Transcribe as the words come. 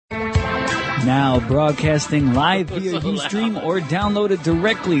Now broadcasting live via Ustream or downloaded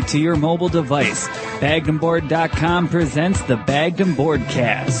directly to your mobile device. BaggedAndBoard.com presents the Bagged and Board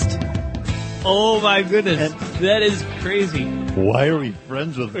Cast. Oh my goodness, that is crazy. Why are we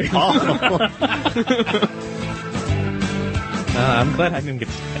friends with Paul? I'm glad I didn't get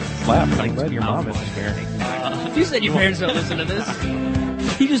slapped. I'm glad your mom isn't here. You said your parents don't listen to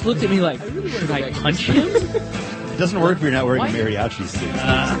this. He just looked at me like, should I punch him? It doesn't work if you're not wearing a mariachi suit.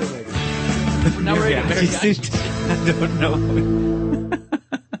 Now we're in I don't know.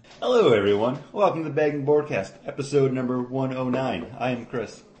 Hello, everyone. Welcome to the Bagged and Boardcast, episode number 109. I am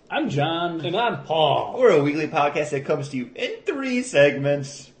Chris. I'm John. And I'm Paul. We're a weekly podcast that comes to you in 3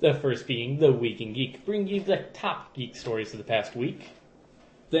 segments. The first being The Week in Geek, bringing you the top geek stories of the past week.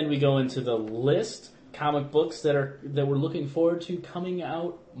 Then we go into the list, comic books that we're looking forward to coming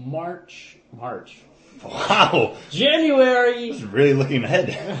out March. Wow. January. Really looking ahead.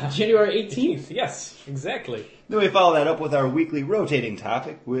 January 18th. Yes, exactly. Then we follow that up with our weekly rotating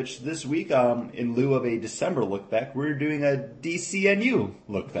topic, which this week, in lieu of a December look back, we're doing a DCNU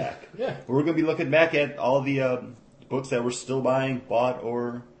look back. Yeah. We're going to be looking back at all the books that we're still buying, bought,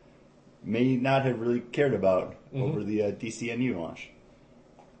 or may not have really cared about over the DCNU launch.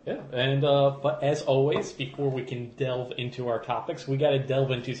 Yeah, and but as always, before we can delve into our topics, we got to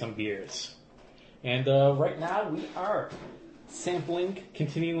delve into some beers. And right now we are sampling,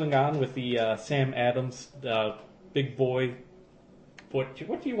 continuing on with the Sam Adams Big Boy. What do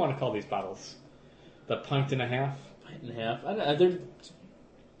you want to call these bottles? The pint and a half? Pint and a half. I don't, they're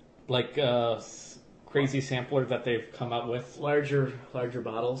Like crazy sampler that they've come out with. larger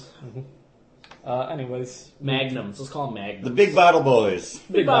bottles. Anyways, Magnums. Let's call them Magnums. The Big Bottle Boys.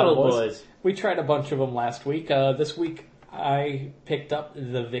 Big Bottle Boys. We tried a bunch of them last week. This week I picked up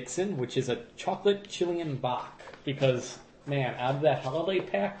the Vixen, which is a chocolate Chilean Bock. Because, man, out of that holiday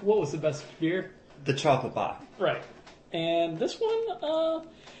pack, what was the best beer? The Chocolate Bock. Right. And this one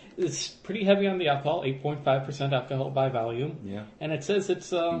is pretty heavy on the alcohol, 8.5% alcohol by volume. Yeah. And it says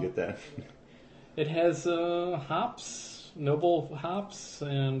it's You get that? it has hops, noble hops,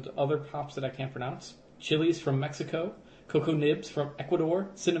 and other hops that I can't pronounce. Chilies from Mexico, cocoa nibs from Ecuador,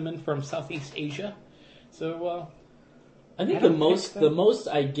 cinnamon from Southeast Asia. So, I think I the don't most think so. the most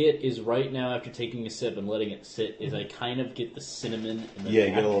I get is right now after taking a sip and letting it sit is I kind of get the cinnamon in the Yeah, you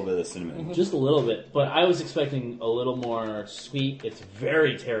back. get a little bit of cinnamon. Just a little bit, but I was expecting a little more sweet. It's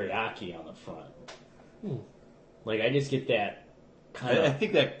very teriyaki on the front. Like I just get that kind I of.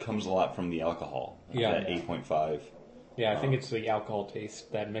 think that comes a lot from the alcohol. Yeah. That 8.5. yeah, I think it's the alcohol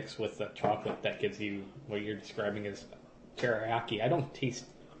taste that mixed with the chocolate that gives you what you're describing as teriyaki. I don't taste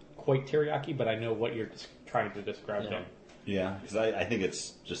quite teriyaki, but I know what you're trying to describe Yeah. there. Yeah, because I think it's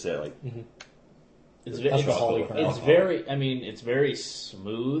just that, like, It's Alcoholic. very. I mean, it's very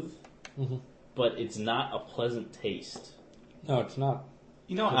smooth, but it's not a pleasant taste. No, it's not.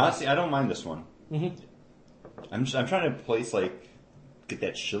 you know, honestly, I don't mind this one. I'm trying to place, like, get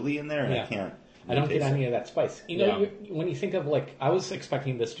that chili in there, and Yeah. I can't. I don't get taste any it. of that spice. You know, Yeah. when you think of, like, I was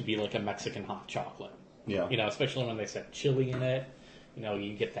expecting this to be like a Mexican hot chocolate. Yeah. You know, especially when they said chili in it. You know,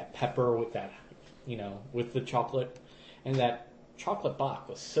 you get that pepper with that, you know, with the chocolate. And that chocolate Bock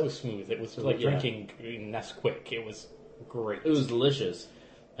was so smooth. It was like Yeah. drinking Nesquik. It was great. It was delicious,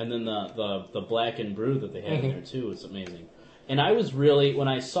 and then the blackened brew that they had in there too was amazing. And I was really when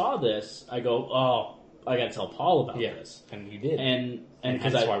I saw this, I go, oh, I got to tell Paul about yeah, this. and you did. And that's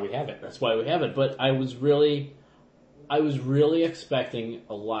because why we have it. That's why we have it. But I was really expecting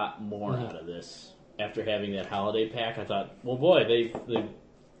a lot more out of this after having that holiday pack. I thought, well, boy,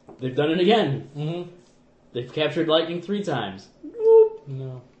 they've done it again. They've captured lightning 3 times.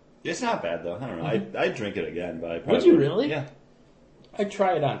 No. It's not bad, though. I don't know. I'd drink it again, but I probably Would you wouldn't. really? Yeah. I'd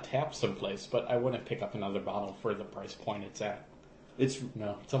try it on tap someplace, but I wouldn't pick up another bottle for the price point it's at. It's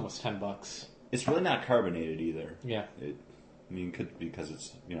No, it's almost $10. really not carbonated either. Yeah. I mean, it could be because it's,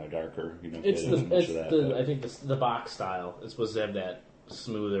 darker. You don't It's get as much of that. but- I think the box style is supposed to have that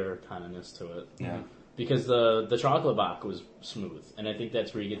smoother kind ofness to it. Yeah. Because the chocolate bock was smooth, and I think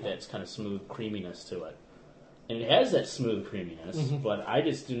that's where you get that kind of smooth creaminess to it. And it has that smooth creaminess, but I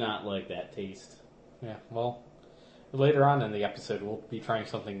just do not like that taste. Yeah, well, later on in the episode, we'll be trying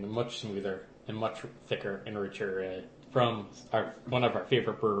something much smoother and much thicker and richer from one of our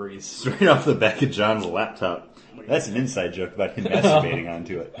favorite breweries. Straight off the back of John's laptop. That's an inside joke about him masturbating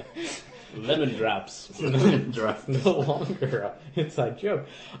onto it. Lemon drops. No longer an inside joke.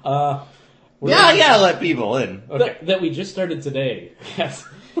 Yeah, you gotta let people in. Okay. That we just started today. Yes.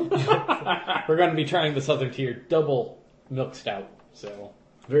 We're going to be trying the Southern Tier double milk stout. So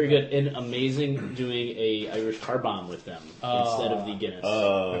Very good and amazing doing a Irish car bomb with them instead of the Guinness.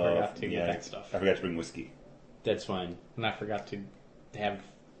 I forgot to get that stuff. I forgot to bring whiskey. That's fine. And I forgot to have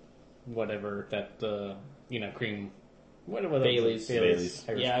whatever that cream. Whatever Bailey's. Irish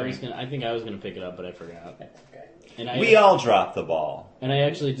Yeah, cream. I think I was going to pick it up, but I forgot. That's okay. And We all dropped the ball. And I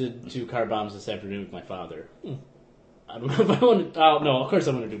actually did 2 car bombs this afternoon with my father. I don't know if I want to. Oh no, of course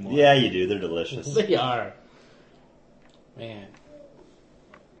I want to do more. Yeah, you do. They're delicious. They are. Man.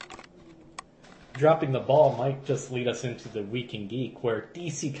 Dropping the ball might just lead us into the Week in Geek, where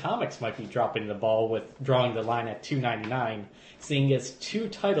DC Comics might be dropping the ball with drawing the line at $2.99, seeing as 2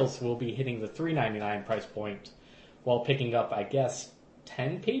 titles will be hitting the $3.99 price point, while picking up, I guess,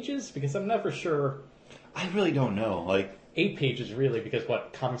 10 pages? Because I'm never sure. I really don't know. Like 8 pages, really, because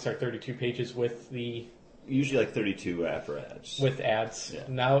comics are 32 pages with usually like 32 after ads. with ads. Yeah.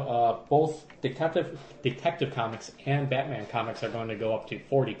 Now, both Detective Comics and Batman Comics are going to go up to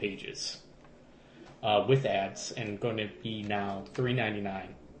 40 pages. With ads, and going to be now $3.99.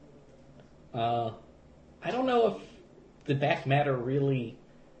 I don't know if the back matter really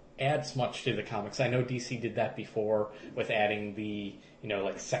adds much to the comics. I know DC did that before with adding the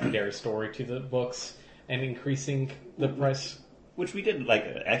secondary story to the books and increasing the price. Which we did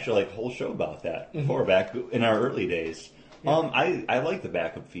actually a whole show about that before back in our early days. I like the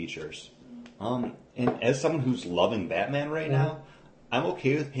backup features. And as someone who's loving Batman right now, I'm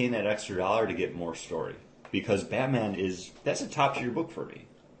okay with paying that extra $1 to get more story. Because Batman that's a top tier book for me.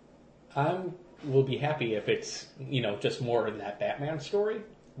 I will be happy if it's, just more of that Batman story,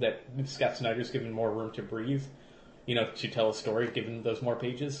 that Scott Snyder's given more room to breathe, to tell a story, given those more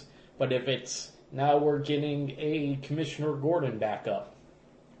pages. But if it's, now we're getting a Commissioner Gordon backup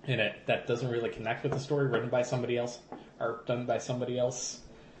in it that doesn't really connect with the story, written by somebody else, or done by somebody else,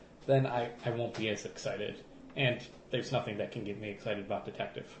 then I won't be as excited. And there's nothing that can get me excited about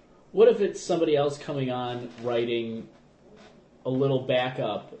Detective. What if it's somebody else coming on writing a little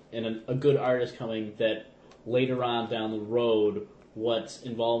backup and a good artist coming that later on down the road, what's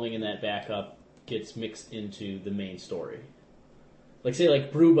involving in that backup gets mixed into the main story? Say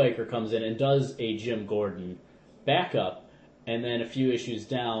Brubaker comes in and does a Jim Gordon backup, and then a few issues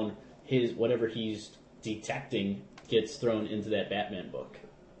down, whatever he's detecting gets thrown into that Batman book.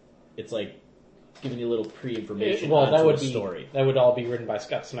 It's like giving you a little pre-information that would a story. That would all be written by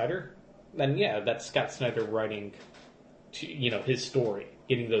Scott Snyder. Then yeah, that's Scott Snyder writing, his story,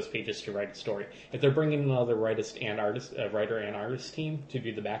 getting those pages to write a story. If they're bringing another writer and artist team to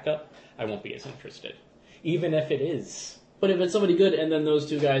do the backup, I won't be as interested, even if it is. But if it's somebody good, and then those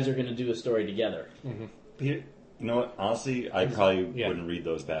 2 guys are going to do a story together. Mm-hmm. You know what? Honestly, I probably wouldn't read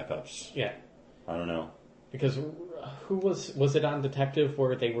those backups. Yeah. I don't know. Because who was it on Detective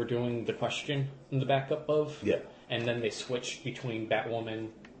where they were doing the question in the backup of? Yeah. And then they switched between Batwoman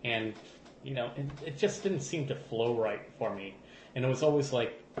and, it just didn't seem to flow right for me. And it was always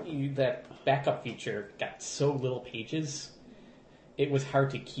that backup feature got so little pages, it was hard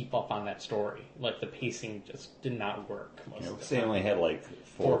to keep up on that story. The pacing just did not work. They only had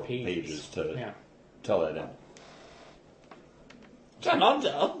 4 pages to tell that in. John,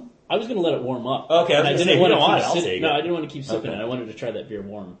 I was going to let it warm up. Okay, I didn't want to keep sipping. No, I didn't want to keep sipping it. I wanted to try that beer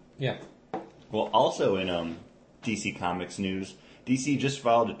warm. Yeah. Well, also in DC Comics news, DC just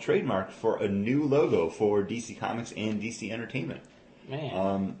filed a trademark for a new logo for DC Comics and DC Entertainment.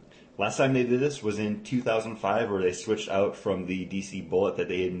 Man. Last time they did this was in 2005, where they switched out from the DC Bullet that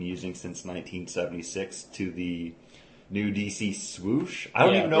they had been using since 1976 to the new DC Swoosh. I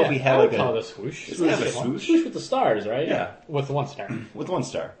don't even know if we have call it a swoosh. Does it have a swoosh? Swoosh with the stars, right? Yeah. With 1 star. With 1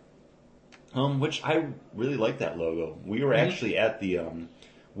 star. Which I really like that logo. We were actually at the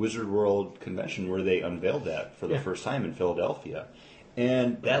Wizard World convention where they unveiled that for the first time in Philadelphia.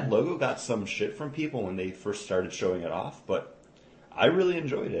 And that logo got some shit from people when they first started showing it off, but I really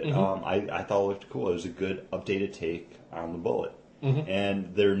enjoyed it. I thought it looked cool. It was a good updated take on the Bullet.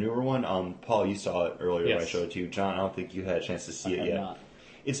 And their newer one, Paul, you saw it earlier when I showed it to you. John, I don't think you had a chance to see it yet. Not.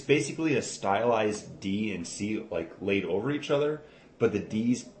 It's basically a stylized D and C laid over each other, but the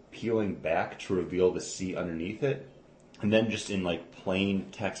D's peeling back to reveal the C underneath it. And then just in plain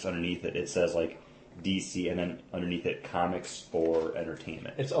text underneath it, it says DC, and then underneath it, comics or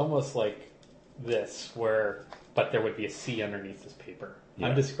entertainment. It's almost like this, but there would be a C underneath this paper. Yeah.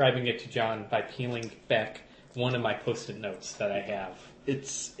 I'm describing it to John by peeling back one of my post-it notes that I have.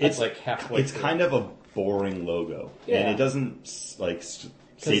 It's halfway. It's kind of a boring logo, Yeah. and it doesn't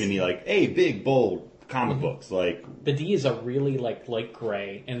say to me "Hey, big bold comic books." The D is a really light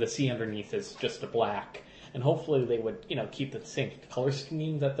gray, and the C underneath is just a black. And hopefully they would, keep the same color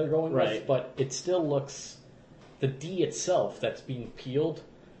scheme that they're going with. But it still looks, the D itself that's being peeled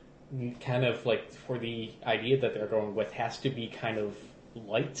kind of like for the idea that they're going with has to be kind of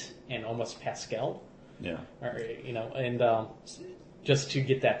light and almost pastel, Yeah. or and just to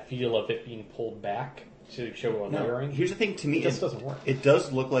get that feel of it being pulled back to show a No, layering. here's the thing. To me, It just doesn't work. It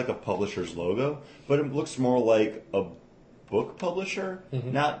does look like a publisher's logo, but it looks more like a book publisher,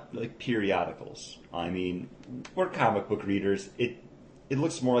 not like periodicals. I mean, we're comic book readers. It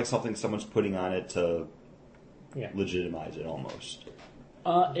looks more like something someone's putting on it to legitimize it almost.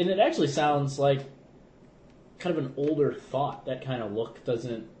 And it actually sounds like kind of an older thought. That kind of look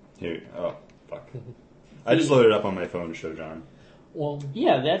doesn't. Here, oh fuck! I just loaded it up on my phone to show John. Well,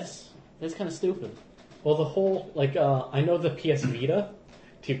 Yeah, that's kind of stupid. well, the whole I know the PS Vita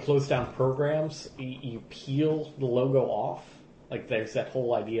to close down programs, you peel the logo off. Like there's that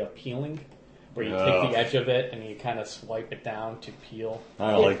whole idea of peeling, where you take the edge of it and you kind of swipe it down to peel.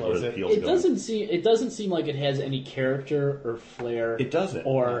 I don't like where close it it. feels. It doesn't seem like it has any character or flair. It doesn't.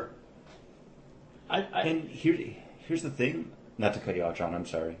 Or And here's the thing. Not to cut you off, John. I'm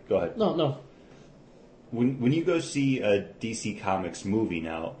sorry. Go ahead. no. When you go see a DC Comics movie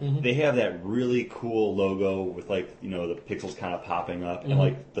now, they have that really cool logo with the pixels kind of popping up and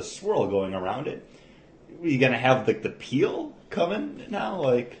like the swirl going around it. Are you gonna have like the peel coming now?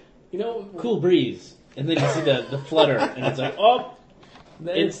 Like Cool breeze, and then you see the flutter, and it's like, oh,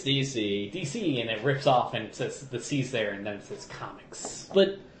 it's DC. DC, and it rips off and it says the C's there, and then it says comics.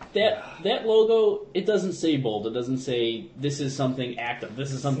 But that logo, it doesn't say bold. It doesn't say this is something active.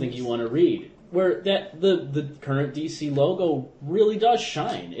 This is something you want to read. Where the current DC logo really does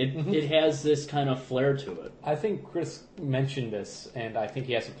shine. It has this kind of flair to it. I think Chris mentioned this, and I think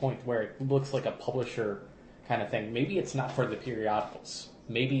he has a point where it looks like a publisher kind of thing. Maybe it's not for the periodicals.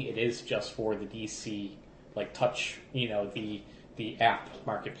 Maybe it is just for the DC, like Touch, the app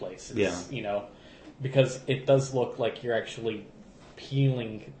marketplace. Because it does look like you're actually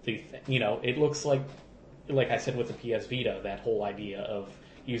peeling it looks like I said with the PS Vita, that whole idea of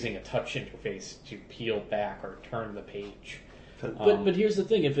using a touch interface to peel back or turn the page. But here's the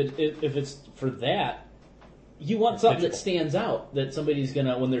thing: if it's for that, you want something that stands out. That somebody's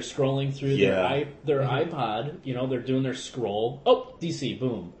gonna, when they're scrolling through their iPod, they're doing their scroll. Oh, DC,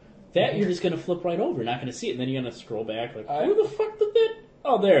 boom! That you're just gonna flip right over. You're not gonna see it, and then you're gonna scroll back. Like, who the fuck did that?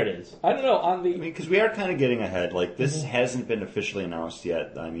 Oh, there it is. I don't know because we are kind of getting ahead. Like this hasn't been officially announced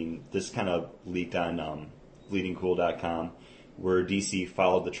yet. I mean, this kind of leaked on bleedingcool.com. Where DC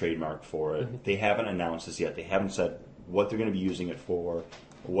followed the trademark for it. They haven't announced this yet. They haven't said what they're going to be using it for, or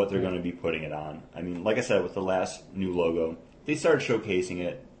what they're going to be putting it on. I mean, like I said, with the last new logo, they started showcasing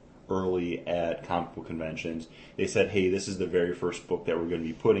it early at comic book conventions. They said, hey, this is the very first book that we're going to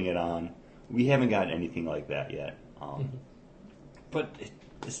be putting it on. We haven't gotten anything like that yet. But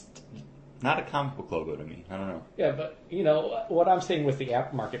it's not a comic book logo to me. I don't know. Yeah, but, what I'm saying with the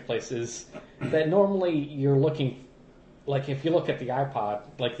app marketplace is that normally you're looking... Like, if you look at the iPod,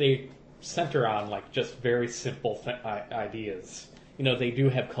 like, they center on, like, just very simple ideas. They do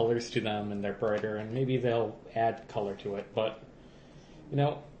have colors to them, and they're brighter, and maybe they'll add color to it. But,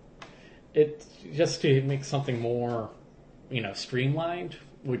 it just to make something more, streamlined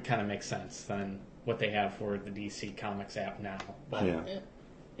would kind of make sense than what they have for the DC Comics app now. But,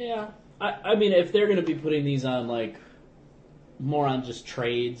 Yeah. I mean, if they're going to be putting these on, like, more on just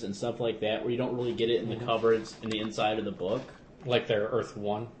trades and stuff like that, where you don't really get it in the cover, it's in the inside of the book. Like their Earth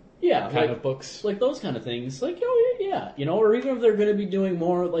One kind of books. Like those kind of things. Like, or even if they're going to be doing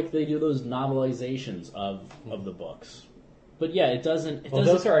more like they do those novelizations of the books. But yeah, it doesn't...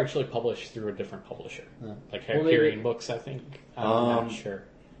 Those are actually published through a different publisher. Like Hyperion Books, I think. I'm not sure.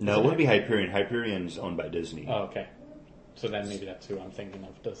 No, it wouldn't be Hyperion. Hyperion's owned by Disney. Oh, okay. So then maybe that's who I'm thinking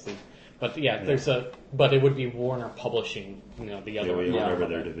of. But yeah, but it would be Warner Publishing, the other whatever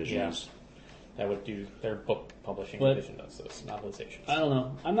their division is. That would do their book publishing division does those novelizations. I don't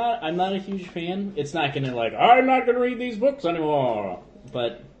know. I'm not a huge fan. It's not going to I'm not going to read these books anymore.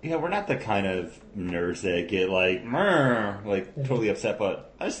 But we're not the kind of nerds that get totally upset.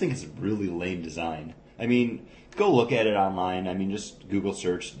 But I just think it's a really lame design. I mean, go look at it online. I mean, just Google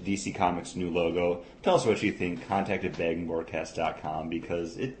search DC Comics new logo. Tell us what you think. Contact at bagandboardcast.com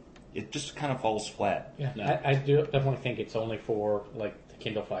because it just kind of falls flat. Yeah, no. I do definitely think it's only for like the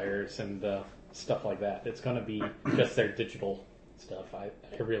Kindle Fires and stuff like that. It's going to be just their digital stuff. I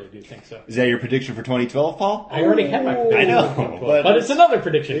really do think so. Is that your prediction for 2012, Paul? I already had my prediction. I know, for 2012, but it's another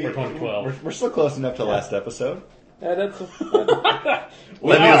prediction for 2012. We're still close enough to last episode. Yeah, that's it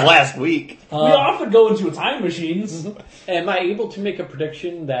was last week. We often go into time machines. Am I able to make a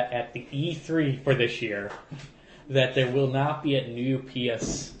prediction that at the E3 for this year, that there will not be a new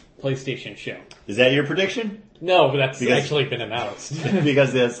PlayStation show? Is that your prediction? No, but that's Because- actually been announced.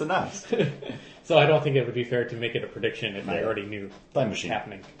 because that's announced. So I don't think it would be fair to make it a prediction if I Yeah. already knew Time what's machine.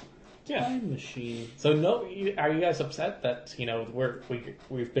 happening. Yeah. Time machine. So no, are you guys upset that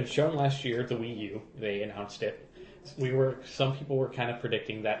we've been shown last year the Wii U? They announced it. Some people were kind of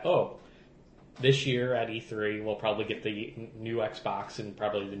predicting that this year at E3 we'll probably get the new Xbox and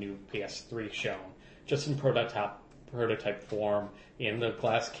probably the new PS3 shown, just in prototype form in the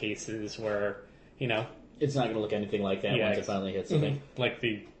glass cases where It's not going to look anything like that once it finally hits the thing. like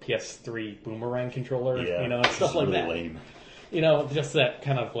the PS3 Boomerang controller, Yeah, and stuff like really that. lame. Just that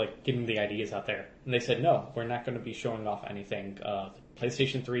kind of like getting the ideas out there. And they said, no, we're not going to be showing off anything.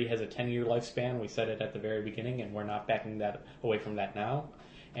 PlayStation 3 has a 10-year lifespan. We said it at the very beginning, and we're not backing that away from that now.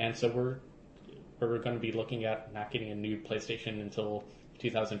 And so we're going to be looking at not getting a new PlayStation until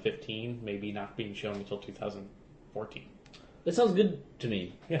 2015, maybe not being shown until 2014. That sounds good to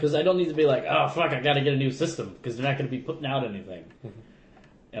me. Yeah. Because I don't need to be like, oh, fuck, I got to get a new system. Because they're not going to be putting out anything.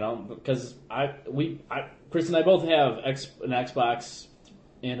 Because Chris and I both have an Xbox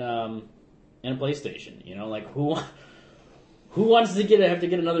and a PlayStation. Like who wants to have to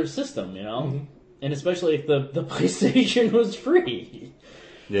get another system? And especially if the PlayStation was free.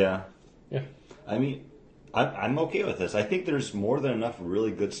 Yeah. Yeah. I mean, I'm okay with this. I think there's more than enough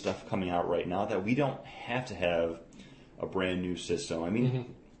really good stuff coming out right now that we don't have to have a brand new system. I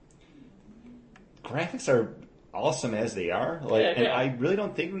mean, graphics are awesome as they are. And I really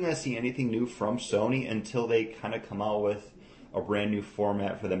don't think we're going to see anything new from Sony until they kind of come out with a brand new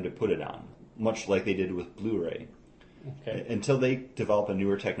format for them to put it on, much like they did with Blu-ray. Okay. Until they develop a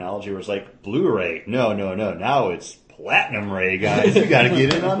newer technology where it's like, Blu-ray, no, now it's Platinum Ray, guys. You got to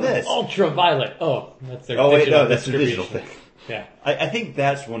get in on this. Ultraviolet. Oh, that's their Oh, wait, digital no, that's the digital distribution. thing. Yeah. I think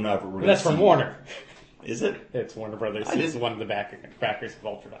that's whenever we're going to That's from Warner. Is it? It's Warner Brothers. I It's didn't- one of the backers of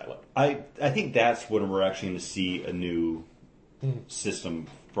Ultraviolet. I think that's when we're actually going to see a new system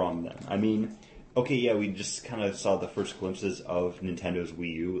from them. I mean, okay, yeah, we just kind of saw the first glimpses of Nintendo's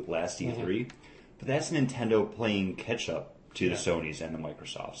Wii U last E3, but that's Nintendo playing catch-up to the Sonys and the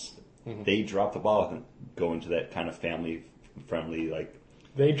Microsofts. They dropped the ball and go into that kind of family-friendly, like...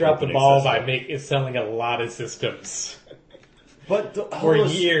 They dropped the opening ball system. by selling a lot of systems But for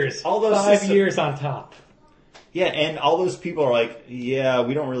years. all those 5 system- years on top. Yeah, and all those people are like, yeah,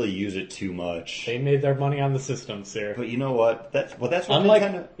 we don't really use it too much. They made their money on the systems, sir. But you know what? That's what Unlike-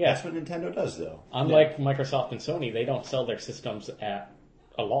 Nintendo. yeah. That's what Nintendo does, though. Unlike Microsoft and Sony, they don't sell their systems at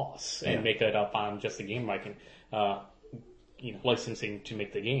a loss and Yeah. make it up on just the game licensing to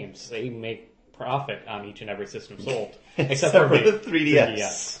make the games. They make profit on each and every system sold, Except for the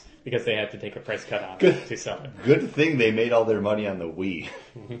 3DS. because they had to take a price cut on it to sell it. Good thing they made all their money on the Wii.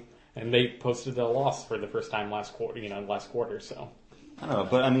 And they posted a loss for the first time last quarter. So I don't know,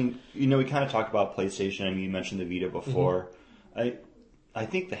 but I mean, we kind of talked about PlayStation. I mean, you mentioned the Vita before. I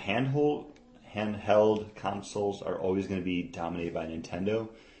think the handheld consoles are always going to be dominated by Nintendo.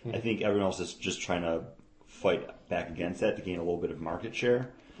 I think everyone else is just trying to fight back against that to gain a little bit of market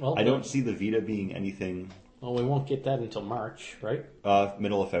share. Well, I don't see the Vita being anything well, we won't get that until March, right?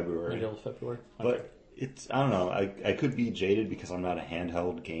 middle of February. Middle of February. Okay. But I don't know. I could be jaded because I'm not a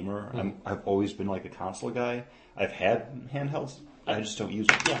handheld gamer. I've always been like a console guy. I've had handhelds. I just don't use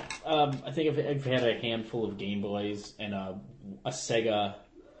them. Yeah. I think I've had a handful of Game Boys and a Sega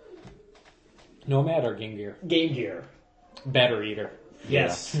Nomad or Game Gear? Game Gear. Battery Eater.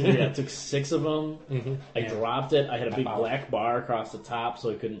 Yes. Yeah, I took 6 of them. I dropped it. I had a big Wow. black bar across the top so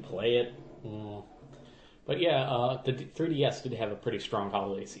I couldn't play it. But yeah, the 3DS did have a pretty strong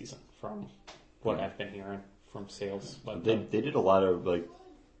holiday season from what I've been hearing from sales. But They did a lot of like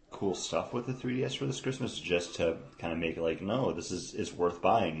cool stuff with the 3DS for this Christmas just to kind of make it like, no, this is worth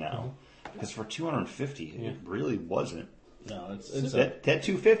buying now. Because for $250, it really wasn't. No, it's That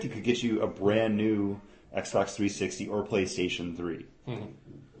 $250 could get you a brand new Xbox 360 or PlayStation 3.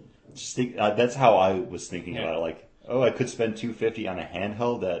 Just think, that's how I was thinking about it. Like, I could spend $250 on a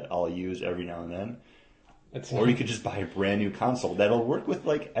handheld that I'll use every now and then. Or you could just buy a brand new console that'll work with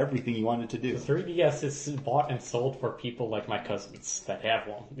like everything you want it to do. 3DS is bought and sold for people like my cousins that have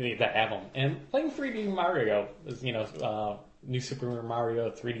them. And playing 3D Mario, New Super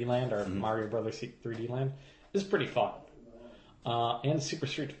Mario 3D Land or Mario Brothers 3D Land is pretty fun. And Super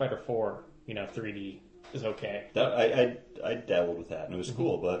Street Fighter 4, 3D is okay. I dabbled with that and it was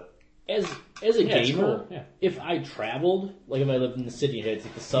cool, but as a Yeah, it's gamer, cool, yeah. if I traveled, like if I lived in the city and had to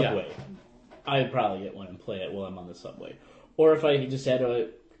take the subway, I'd probably get one and play it while I'm on the subway. Or if I just had to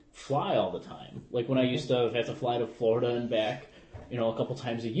fly all the time, like when I used to have to fly to Florida and back, a couple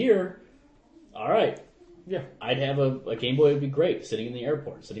times a year. All right, I'd have a Game Boy. Would be great, sitting in the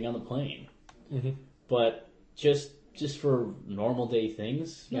airport, sitting on the plane. But just for normal day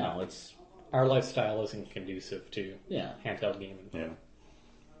things, Yeah. it's Our lifestyle isn't conducive to yeah. handheld gaming. Yeah.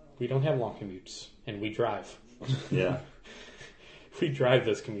 We don't have long commutes, and we drive. Yeah. We drive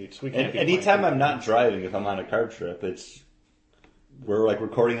those commutes. We can't. And be anytime playing I'm not driving, if I'm on a car trip, we're like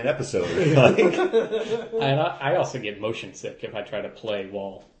recording an episode. Like, And I also get motion sick if I try to play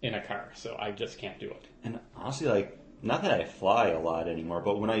while in a car, so I just can't do it. and honestly, like, not that I fly a lot anymore,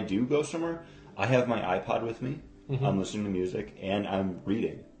 but when I do go somewhere, I have my iPod with me. I'm listening to music and I'm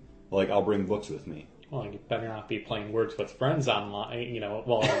reading. Like, I'll bring books with me. Well, you better not be playing Words with Friends online,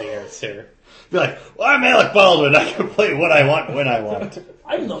 while on the air, sir. Be like, well, I'm Alec Baldwin. I can play what I want when I want.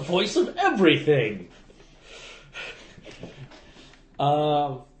 I'm the voice of everything.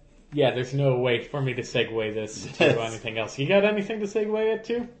 Yeah, there's no way for me to segue this to anything else. You got anything to segue it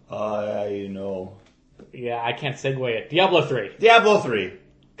to? I know. Yeah, I can't segue it. Diablo 3. Diablo 3.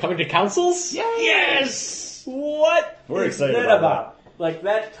 Coming to consoles? Yes! What? We're is excited that about Like,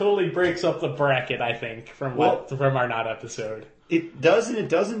 that totally breaks up the bracket, I think, from our not episode. It does and it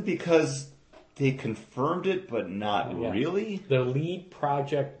doesn't because they confirmed it, but not Yeah. really. The lead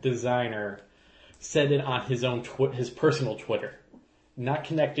project designer said it on his own his personal Twitter, not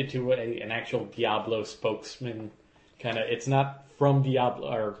connected to an actual Diablo spokesman. It's not from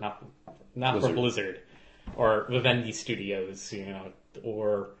Diablo or not from Blizzard or Vivendi Studios,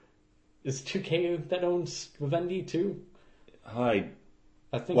 or is 2K that owns Vivendi too? I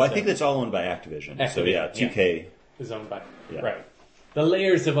think. Well, so. I think it's all owned by Activision. So yeah, 2K. Is owned by Yeah. right. The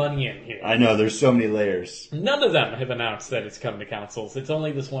layers of onion here. I know, there's so many layers. None of them have announced that it's coming to consoles. It's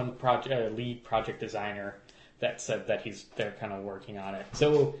only this one lead project designer that said that they're kind of working on it.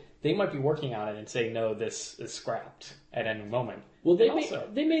 So they might be working on it and say, no, this is scrapped at any moment. Well,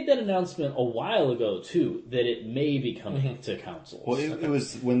 And they made that announcement a while ago too, that it may be coming to consoles. Well, it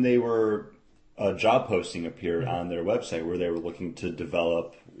was when they were a job posting appeared on their website where they were looking to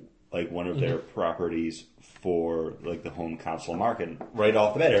develop like one of their properties for like the home console market. Right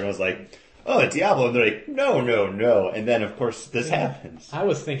off the bat, everyone was like, "Oh, Diablo!" And they're like, "No!" And then, of course, this happens. I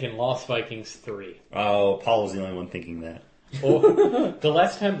was thinking Lost Vikings 3. Oh, Paul was the only one thinking that. The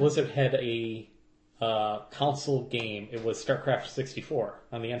last time Blizzard had a console game, it was StarCraft 64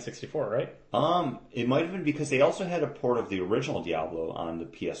 on the N64, right? It might have been because they also had a port of the original Diablo on the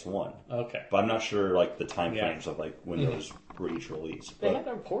PS1. Okay. But I'm not sure like the time Yeah. frames of like when those were each released. They But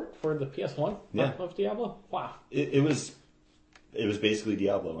had a port for the PS1 Yeah. of Diablo? Wow. it was basically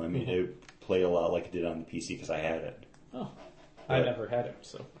Diablo. I mean, it played a lot like it did on the PC because I had it. Oh, I Yeah. never had it,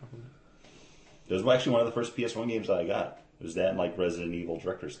 so. It was actually one of the first PS1 games that I got. It was that and like Resident Evil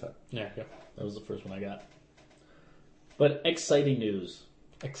Director's Cut. Yeah. That was the first one I got. But exciting news.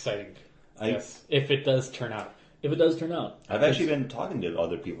 Exciting. I- Yes, if it does turn out. If it does turn out. I've actually been talking to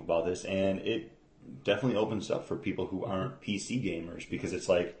other people about this, and it definitely opens up for people who aren't PC gamers because it's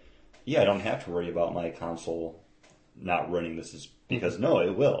like, yeah, I don't have to worry about my console not running this because no,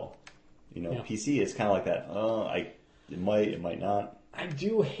 it will. Yeah. PC is kind of like that. It might not. I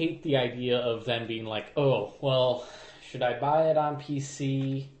do hate the idea of them being like, oh, well, should I buy it on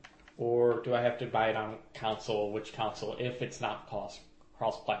PC or do I have to buy it on console? Which console? If it's not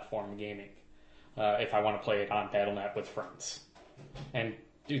cross-platform gaming. If I want to play it on Battle.net with friends. And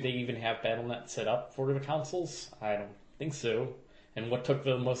do they even have Battle.net set up for the consoles? I don't think so. And what took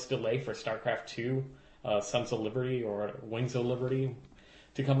the most delay for StarCraft 2, Sons of Liberty or Wings of Liberty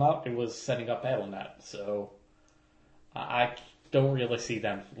to come out? It was setting up Battle.net. So I don't really see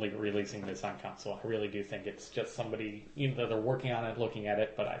them releasing this on console. I really do think it's just somebody, they're working on it, looking at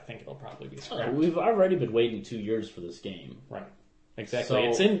it, but I think it'll probably be scrapped. We've already been waiting 2 years for this game. Right. Exactly. So-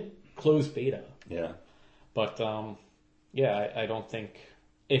 It's in closed beta. Yeah. But, I don't think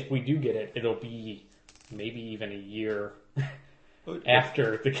if we do get it, it'll be maybe even a year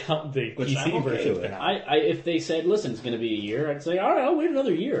after the Which I'm PC okay version's with. been out. If they said, listen, it's going to be a year, I'd say, all right, I'll wait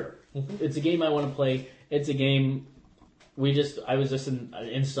another year. It's a game I want to play. It's a game I was just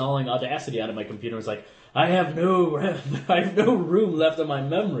installing Audacity onto my computer. I was like, I have no room left in my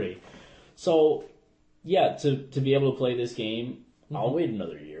memory. So, yeah, to be able to play this game, I'll wait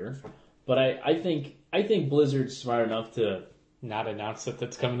another year. But I think Blizzard's smart enough to Not announce that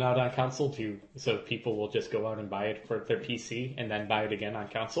that's coming out on console so people will just go out and buy it for their PC and then buy it again on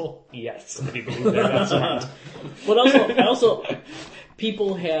console. Yes, I do believe they're that smart. But also,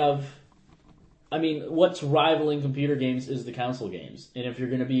 people have. I mean, what's rivaling computer games is the console games, and if you're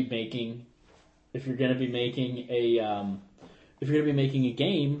going to be making a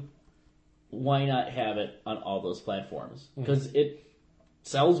game, why not have it on all those platforms? Because it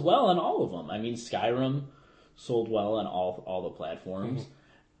sells well on all of them. I mean, Skyrim sold well on all the platforms.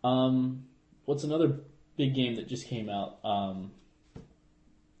 What's another big game that just came out. I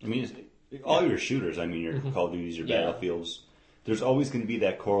mean, all your shooters. I mean, your Call of Duties, your Yeah. Battlefields. There's always going to be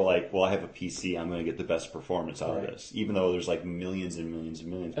that core, like, well, I have a PC, I'm going to get the best performance out of this, even though there's like millions and millions and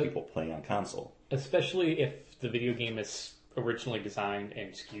millions of people playing on console. Especially if the video game is originally designed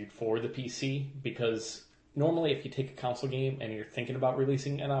and skewed for the PC, because normally if you take a console game and you're thinking about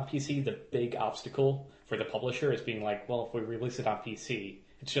releasing it on PC, the big obstacle for the publisher is being like, well, if we release it on PC,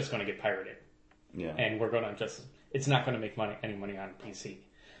 it's just going to get pirated. Yeah. And we're going to it's not going to make any money on PC.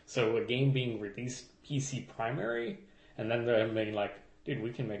 So a game being released PC primary, and then they're being like, dude,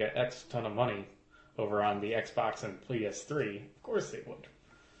 we can make an X ton of money over on the Xbox and PS3. Of course they would.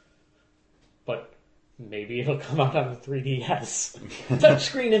 But maybe it'll come out on the 3DS.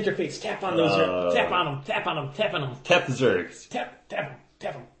 Touchscreen interface. Tap on those. Tap on them. Tap on them. Tap on them. Tap the Zergs. Tap them.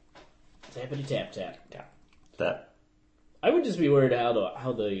 Tap them. Tappity tap tap. Tap. That. I would just be worried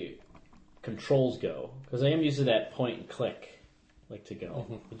how the controls go, because I am used to that point and click like to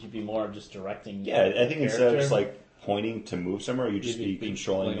go. Would you be more of just directing? Yeah, I think instead of character? just like pointing to move somewhere, you'd just You'd be be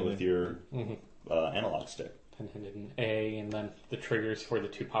controlling it pointing with your analog stick. And hit an A, and then the triggers for the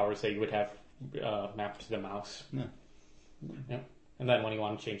two powers that you would have mapped to the mouse. Yeah. Yep. And then when you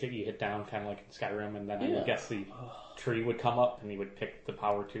want to change it, you hit down, kind of like in Skyrim, and then I Yeah. would guess the tree would come up, and you would pick the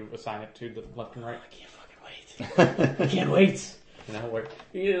power to assign it to the left and right. I can't fucking wait. I can't wait.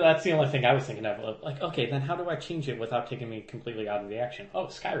 You know, that's the only thing I was thinking of. Like, okay, then how do I change it without taking me completely out of the action? Oh,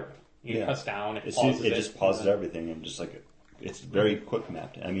 Skyrim. You press down, it pauses it just pauses everything, and just like it's very quick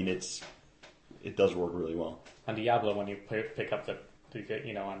mapped. I mean, it does work really well. On Diablo, when you pick up on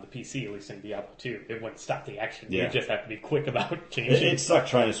the PC, at least in Diablo 2, it wouldn't stop the action. Yeah. You just have to be quick about changing. It sucked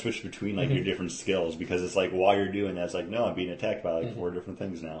trying to switch between like your different skills, because it's like while you're doing that, it's like, no, I'm being attacked by like 4 different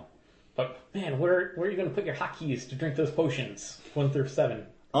things now. But man, where are you going to put your hotkeys to drink those potions? 1 through 7.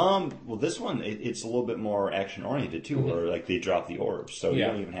 Well, this one it's a little bit more action oriented too, where like they drop the orbs, so you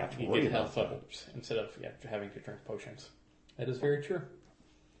don't even have to you worry get about health that. orbs instead of having to drink potions. That is very true.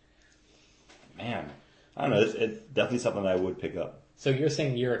 Man, I don't know. It's definitely something that I would pick up. So you're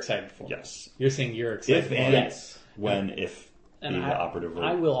saying you're excited for it? Yes. You're saying you're excited If for and it? Yes. when if And the operative word.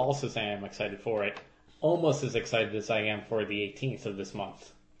 I will also say I'm excited for it. Almost as excited as I am for the 18th of this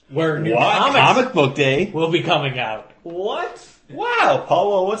month, where new comics Comic Book Day? will be coming out. What? Wow,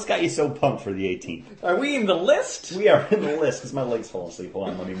 Paulo, what's got you so pumped for the 18th? Are we in the list? We are in the list because my legs fall asleep. Hold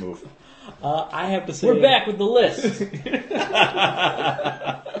on, let me move. I have to say We're back with the list.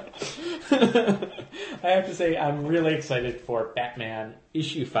 I have to say I'm really excited for Batman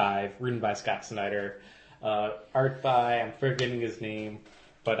issue 5, written by Scott Snyder, art by I'm forgetting his name,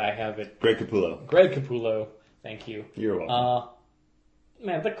 but I have it. Greg Capullo. Greg Capullo. Thank you. You're welcome.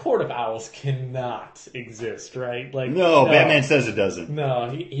 Man, the Court of Owls cannot exist, right? Like no, Batman says it doesn't.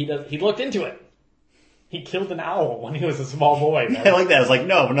 No, he does. He looked into it. He killed an owl when he was a small boy. Man. I like that. I was like,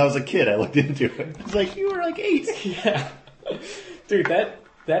 no, when I was a kid, I looked into it. I was like, you were like 8. Yeah, dude,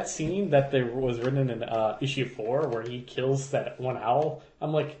 that scene that there was written in issue 4 where he kills that one owl.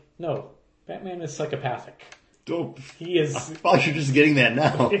 I'm like, no, Batman is psychopathic. Dope. He is. I thought you're just getting that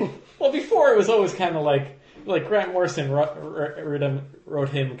now. Well, before it was always kind of like Grant Morrison wrote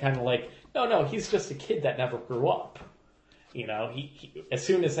him kind of like, no, he's just a kid that never grew up. You know, he as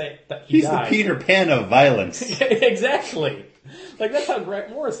soon as he He's died, the Peter Pan of violence. exactly. Like that's how Grant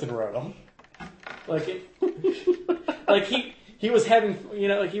Morrison wrote him. Like he was having,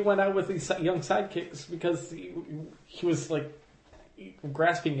 he went out with these young sidekicks because he was like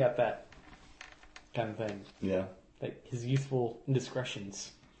grasping at that kind of thing. Yeah. Like his youthful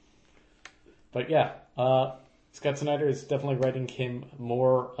indiscretions. But yeah, Scott Snyder is definitely writing him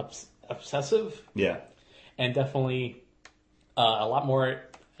more obsessive. Yeah. And definitely a lot more.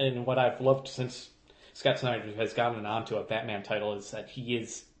 And what I've loved since Scott Snyder has gotten onto a Batman title is that he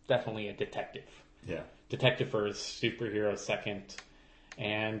is definitely a detective. Yeah. Detective first, superhero second,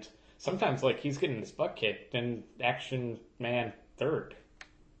 and sometimes like he's getting his butt kicked, and action man third,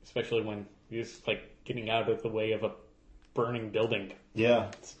 especially when he's like getting out of the way of a burning building. Yeah.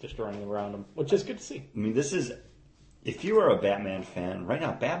 It's destroying around him, which is good to see. I mean, if you are a Batman fan, right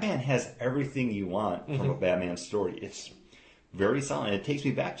now, Batman has everything you want from a Batman story. It's very solid. It takes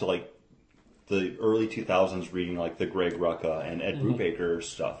me back to like the early 2000s reading like the Greg Rucka and Ed Brubaker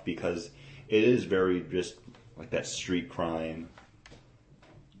stuff, because it is very just like that street crime.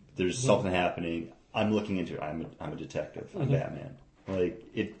 There's something happening. I'm looking into it. I'm a detective. I'm Batman. Like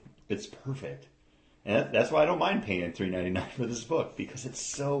it's perfect. And that's why I don't mind paying $3.99 for this book, because it's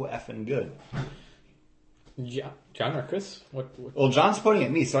so effing good. John or Chris? What? Well, John's pointing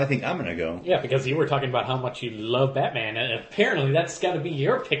at me, so I think I'm going to go. Yeah, because you were talking about how much you love Batman, and apparently that's got to be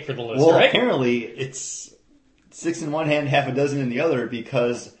your pick for the list, Well, right? apparently it's 6 in one hand, half a dozen in the other,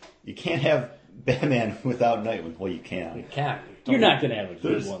 because you can't have Batman without Nightwing. Well, you can. You can't. You're not going to have a good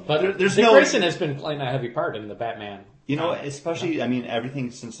There's- one. But There's Dick no- Grayson has been playing a heavy part in the Batman. You know, especially, I mean,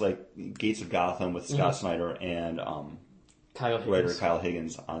 everything since, like, Gates of Gotham with Scott Snyder and Kyle writer Higgins. Kyle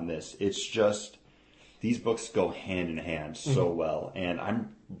Higgins on this. It's just, these books go hand in hand so well. And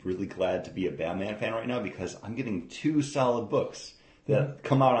I'm really glad to be a Batman fan right now because I'm getting 2 solid books that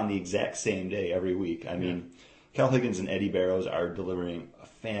come out on the exact same day every week. I mean, Kyle Higgins and Eddie Barrows are delivering a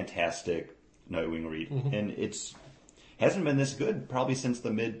fantastic Nightwing read. And it's hasn't been this good probably since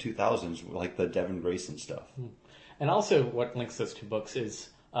the mid-2000s, like the Devin Grayson stuff. And also, what links those 2 books is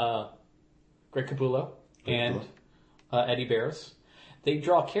Greg Capullo and Eddie Barrows. They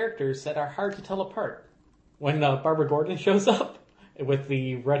draw characters that are hard to tell apart. When Barbara Gordon shows up with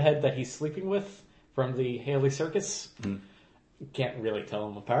the redhead that he's sleeping with from the Haley Circus, you can't really tell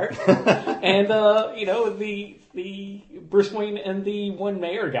them apart. And the Bruce Wayne and the one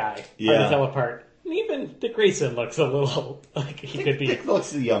mayor guy hard Yeah. to tell apart. And even Dick Grayson looks a little like he could be. Dick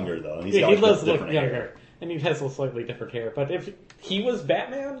looks younger, though. And he's Yeah, got, he like, does look different younger, hair. and he has a slightly different hair. But if he was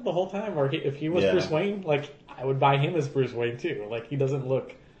Batman the whole time, or if he was Yeah. Bruce Wayne, like I would buy him as Bruce Wayne too. Like he doesn't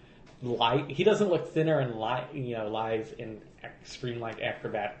look light. He doesn't look thinner and live and extreme like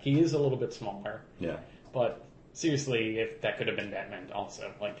acrobat. He is a little bit smaller. Yeah. But seriously, if that could have been Batman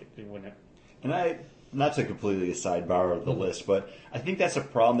also, like it wouldn't. And not to completely sidebar the list, but I think that's a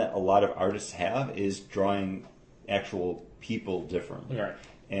problem that a lot of artists have is drawing actual people differently. Right.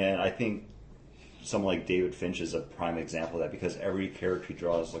 And I think someone like David Finch is a prime example of that because every character he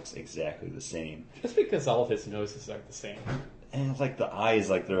draws looks exactly the same. Just because all of his noses are the same. And it's like the eyes,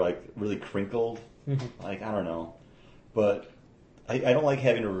 like they're like really crinkled. Like, I don't know. But I don't like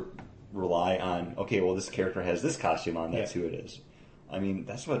having to rely on, okay, well, this character has this costume on, that's who it is. I mean,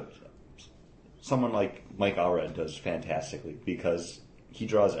 that's what someone like Mike Allred does fantastically because he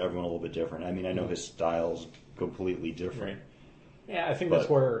draws everyone a little bit different. I mean, I know his style's completely different. Right. Yeah, I think that's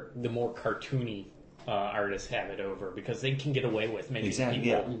where the more cartoony artists have it over because they can get away with making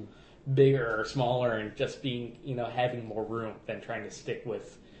people bigger or smaller and just being, having more room than trying to stick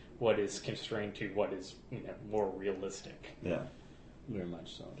with what is constrained to what is, more realistic. Yeah. Very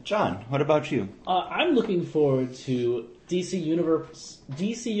much so. John, what about you? I'm looking forward to DC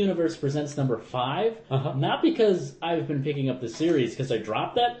Universe Presents number 5. Not because I've been picking up the series because I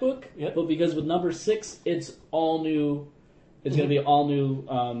dropped that book, but because with number 6, it's all new. It's going to be an all new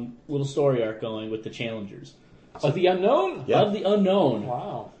little story arc going with the Challengers. Of the unknown? Yeah. Of the unknown.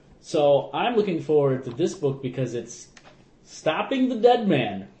 Wow. So I'm looking forward to this book because it's stopping the dead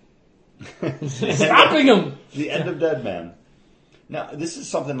man. Stopping him! The End of Dead Man. Now, this is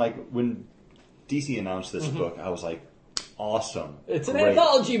something like when DC announced this book, I was like, awesome. It's an great.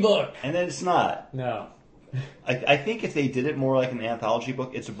 anthology book. And then it's not. No. I think if they did it more like an anthology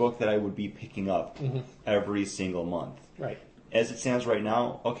book, it's a book that I would be picking up every single month. Right. As it stands right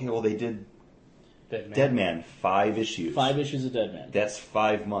now, okay, well, they did Dead Man. Dead Man, 5 issues. 5 issues of Dead Man. That's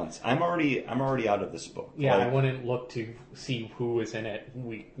 5 months. I'm already out of this book. Yeah, Like, I wouldn't look to see who was in it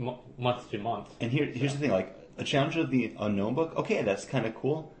month to month. And here's the thing, like, a Challenge of the Unknown book, okay, that's kind of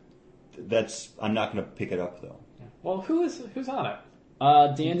cool. I'm not going to pick it up, though. Well, who's on it?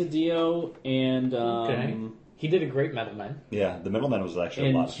 Dan DiDio and Okay. He did a great Metal Man. Yeah, the Middleman was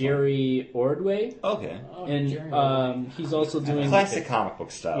actually a lot and of Jerry Ordway. fun. Okay. Oh, And Jerry. he's also doing Classic comic book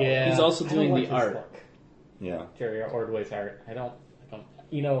style. Yeah. He's also I don't doing like the his art. look. Yeah. Jerry Ordway's art. I don't.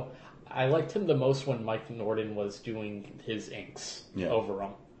 I liked him the most when Mike Norden was doing his inks over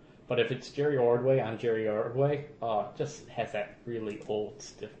him. But if it's Jerry Ordway on Jerry Ordway, just has that really old,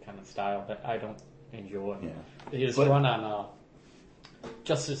 stiff kind of style that I don't enjoy. Yeah. His But- run on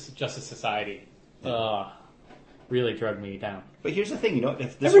Justice Society really drug me down. But here's the thing,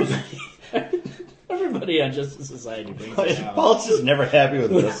 if this was... Everybody on Justice Society brings it down. Paul's just never happy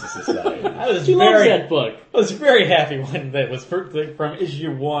with Justice Society. He loves that book. I was very happy when that was from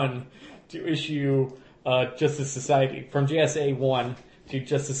issue 1 to issue Justice Society, from JSA 1 to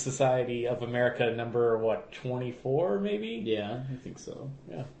Justice Society of America number, 24 maybe? Yeah, I think so.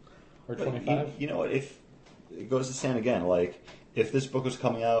 Yeah. Or But 25. you know what? If it goes to Sam again, like if this book was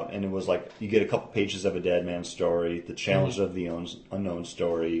coming out and it was like you get a couple pages of a Dead Man story, the Challenge of the Unknown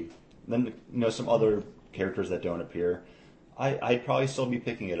story, then some other characters that don't appear, I'd probably still be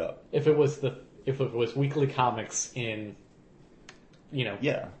picking it up. If it was weekly comics in,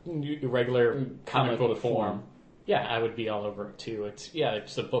 Yeah. regular comic book form, Yeah, I would be all over it too.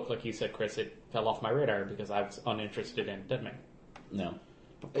 It's a book, like you said, Chris, it fell off my radar because I was uninterested in Deadman. No.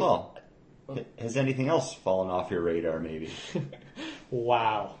 Paul, has anything else fallen off your radar, maybe?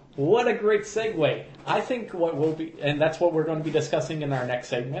 Wow. What a great segue. I think what we'll be, and that's what we're going to be discussing in our next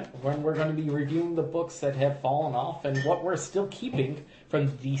segment, when we're going to be reviewing the books that have fallen off and what we're still keeping from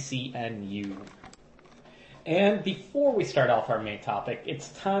the DCNU. And before we start off our main topic, it's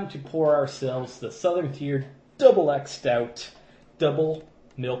time to pour ourselves the Southern Tier Double X Stout, Double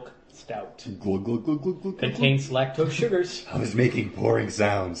Milk Stout. Glug, glug, glug, glug, glug, glug. Contains lactose sugars. I was making pouring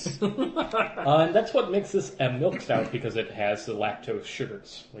sounds. And that's what makes this a milk stout, because it has the lactose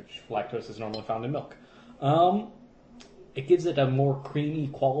sugars, which lactose is normally found in milk. It gives it a more creamy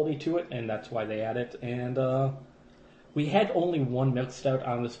quality to it, and that's why they add it. And we had only one milk stout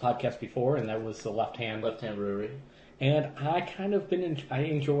on this podcast before, and that was the Left Hand Brewery. And I kind of I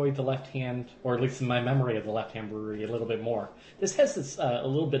enjoy the Left Hand, or at least in my memory of the Left Hand Brewery, a little bit more. This has this a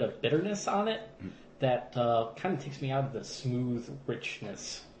little bit of bitterness on it that kind of takes me out of the smooth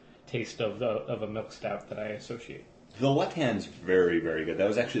richness taste of a milk stout that I associate. The Left Hand's very, very good. That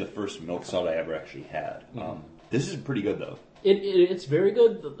was actually the first milk stout I ever actually had. This is pretty good, though. It's very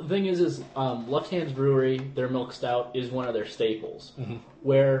good. The thing is Left Hand's Brewery, their milk stout is one of their staples.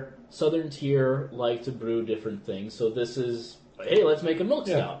 Where Southern Tier like to brew different things, so this is, hey, let's make a milk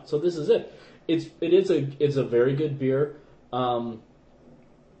stout. So this is it. It's a very good beer.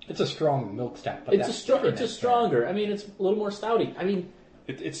 It's a strong milk stout, but it's a stronger. I mean, it's a little more stouty. I mean,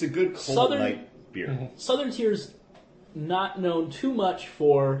 it's a good cold night beer. Southern Tier's not known too much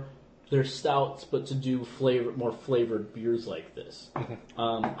for their stouts, but to do more flavored beers like this.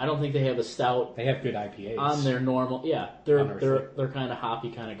 I don't think they have a stout. They have good IPAs on their normal. Yeah, they're kind of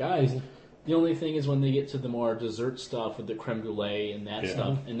hoppy kind of guys. The only thing is when they get to the more dessert stuff with the creme brulee and that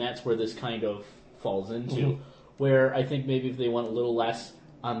stuff, and that's where this kind of falls into. Where I think maybe if they want a little less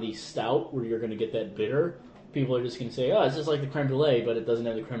on the stout, where you're going to get that bitter, people are just going to say, oh, it's just like the creme brulee, but it doesn't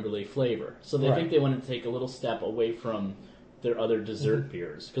have the creme brulee flavor. So they think they want to take a little step away from their other dessert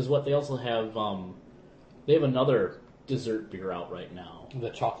beers, because what they also have, they have another dessert beer out right now. The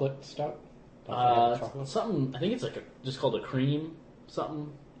chocolate stout. Something. I think it's like just called a cream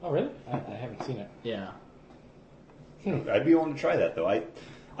something. Oh, really? I haven't seen it. Yeah. I'd be willing to try that, though.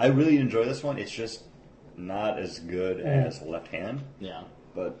 I really enjoy this one. It's just not as good as Left Hand. Yeah.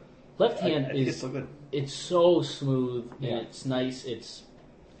 But Left Hand I think it's so good. It's so smooth and it's nice. It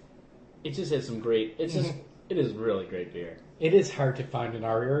just has some great. It's just. It is really great beer. It is hard to find in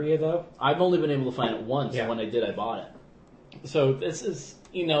our area, though. I've only been able to find it once, and when I did, I bought it. So this is,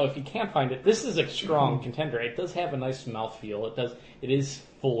 if you can't find it, this is a strong contender. It does have a nice mouthfeel. It is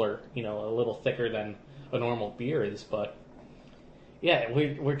fuller, a little thicker than a normal beer is, but yeah,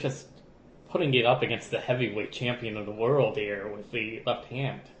 we're just putting it up against the heavyweight champion of the world here with the Left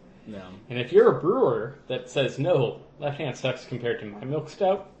Hand. Yeah. And if you're a brewer that says, no, Left Hand sucks compared to my milk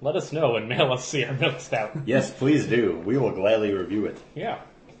stout, let us know and mail us our milk stout. Yes, please do. We will gladly review it. Yeah.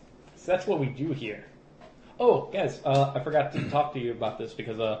 So that's what we do here. Oh, guys, I forgot to talk to you about this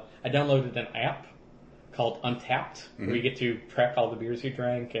because I downloaded an app called Untapped, where you get to track all the beers you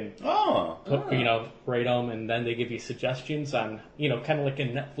drank and rate them, and then they give you suggestions on, kind of like a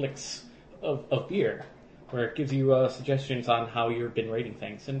Netflix of beer, where it gives you suggestions on how you've been rating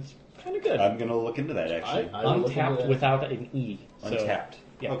things, and it's kind of good. I'm going to look into that, actually. Untapped without an E. Untapped.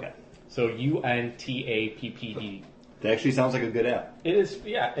 Yeah. Okay. So UNTAPPD. That actually sounds like a good app. It is,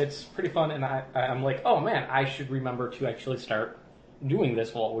 it's pretty fun, and I'm like, oh man, I should remember to actually start doing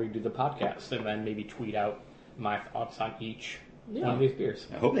this while we do the podcast, and then maybe tweet out my thoughts on each one of these beers.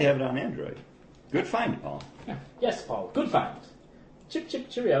 I hope they have it on Android. Good find, Paul. Yeah. Yes, Paul. Good find. Chip, chip,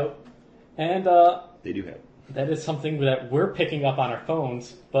 cheerio. And they do have it. That is something that we're picking up on our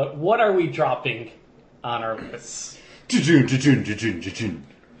phones, but what are we dropping on our lists?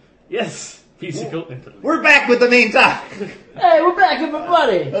 Yes, physical intelligence. We're back with the main topic. Hey, we're back,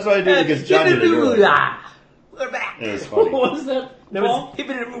 everybody. That's what I did against Johnny. We're back. It was funny. What was that? That was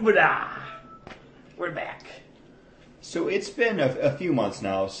Hibbidi-Boobada. We're back. So it's been a few months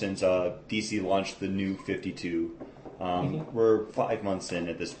now since DC launched the new 52. We're 5 months in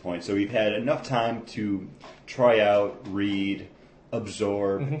at this point, so we've had enough time to try out, read,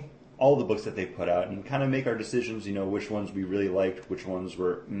 absorb all the books that they've put out, and kind of make our decisions, which ones we really liked, which ones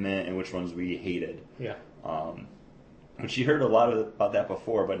were meh, and which ones we hated. Yeah. Which you heard a lot about that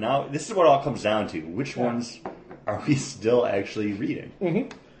before, but now this is what it all comes down to. Which ones are we still actually reading?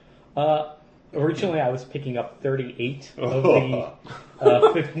 Originally, I was picking up 38 of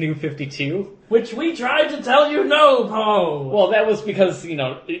the new 52. Which we tried to tell you no, Poe! Well, that was because,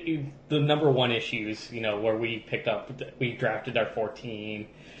 the number one issues, where we drafted our 14.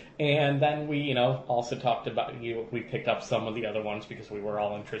 And then we, also talked about, we picked up some of the other ones because we were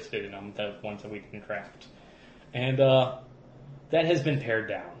all interested in them, the ones that we didn't draft. And that has been pared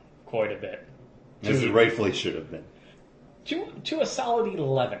down quite a bit. As it rightfully should have been. To a solid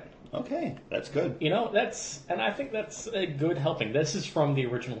 11. Okay, that's good. And I think that's a good helping. This is from the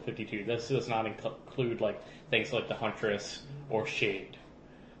original 52. This does not include things like the Huntress or Shade,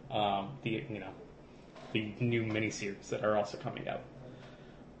 the new miniseries that are also coming out.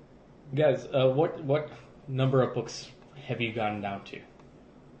 Guys, what number of books have you gotten down to?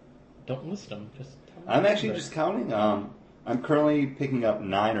 Don't list them. Just tell me. I'm actually just counting. I'm currently picking up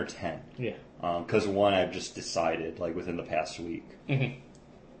 9 or 10. Yeah. Because one I've just decided within the past week. Mm-hmm.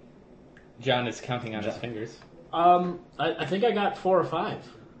 John is counting on his fingers. I think I got 4 or 5.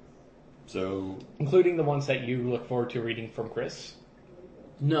 So, including the ones that you look forward to reading from Chris?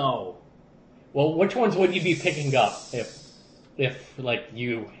 No. Well, which ones would you be picking up if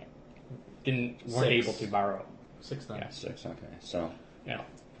you weren't able to borrow? 6 then. Yeah. 6, okay. So, yeah.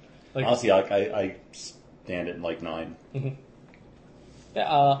 honestly, I stand at 9. Mm-hmm.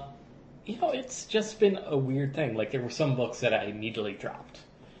 Yeah, it's just been a weird thing. There were some books that I immediately dropped.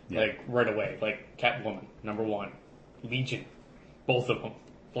 Yeah. Right away. Catwoman, number 1. Legion, both of them.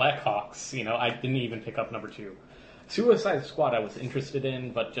 Blackhawks, I didn't even pick up number 2. Suicide Squad I was interested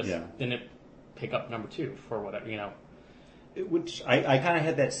in, but just didn't pick up number 2 for whatever, Which I kind of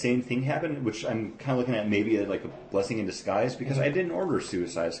had that same thing happen, which I'm kind of looking at maybe a blessing in disguise, because I didn't order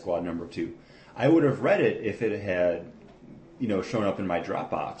Suicide Squad number 2. I would have read it if it had, shown up in my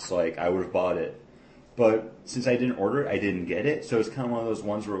Dropbox. I would have bought it. But since I didn't order it, I didn't get it. So it's kind of one of those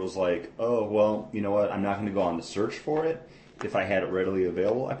ones where it was oh, well, you know what? I'm not going to go on the search for it. If I had it readily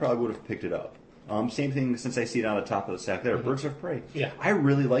available, I probably would have picked it up. Same thing since I see it on the top of the stack there, Birds of Prey. Yeah. I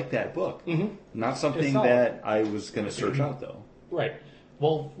really like that book. Mm-hmm. Not something that I was going to search out, though. Right.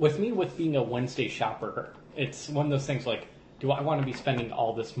 Well, with being a Wednesday shopper, it's one of those things do I want to be spending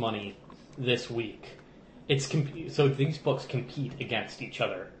all this money this week? So these books compete against each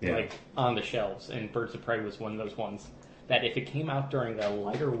other, on the shelves, and Birds of Prey was one of those ones that if it came out during a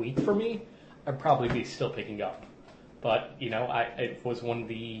lighter week for me, I'd probably be still picking up. But, it was one of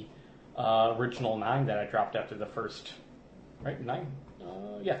the original 9 that I dropped after the first, 9?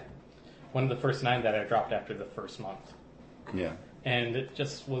 One of the first 9 that I dropped after the first month. Yeah. And it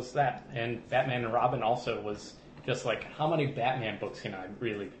just was that. And Batman and Robin also was just how many Batman books can I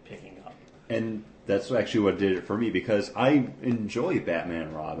really be picking up? And that's actually what did it for me, because I enjoy Batman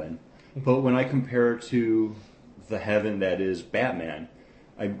and Robin, but when I compare it to the heaven that is Batman,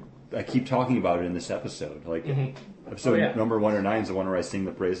 I keep talking about it in this episode. Episode number 1 or 9 is the one where I sing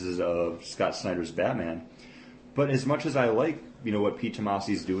the praises of Scott Snyder's Batman. But as much as I like, what Pete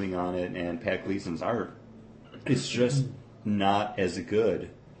Tomasi's doing on it and Pat Gleason's art, it's just not as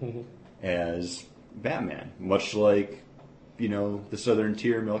good as Batman. Much like, the Southern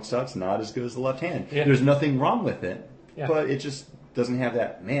Tier Milk Sut's not as good as the Left Hand. Yeah. There's nothing wrong with it, Yeah. but it just doesn't have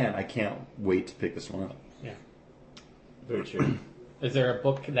that, man, I can't wait to pick this one up. Yeah. Very true. Is there a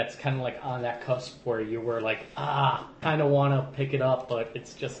book that's kind of on that cusp where you were kind of want to pick it up, but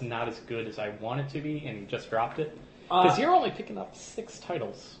it's just not as good as I want it to be, and you just dropped it? Because you're only picking up 6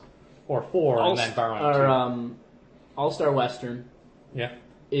 titles, or 4, and then borrowing 2. All-Star Western. Yeah.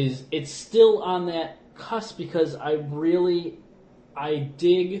 It's still on that cusp because I really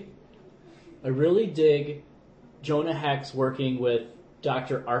dig Jonah Hex working with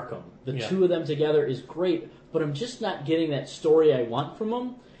Dr. Arkham. The two of them together is great, but I'm just not getting that story I want from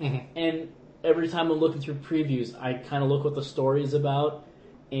them. Mm-hmm. And every time I'm looking through previews, I kind of look what the story is about,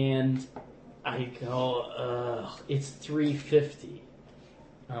 and I go, it's $350.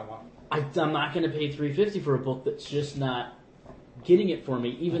 Oh, wow. I'm not going to pay $350 for a book that's just not getting it for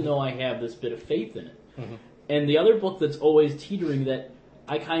me, even though I have this bit of faith in it. Mm-hmm. And the other book that's always teetering that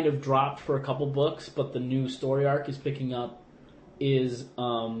I kind of dropped for a couple books, but the new story arc is picking up, is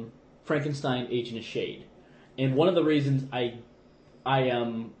Frankenstein, Agent of Shade. And one of the reasons I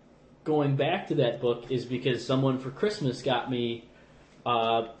am going back to that book is because someone for Christmas got me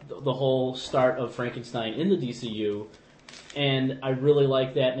the whole start of Frankenstein in the DCU, and I really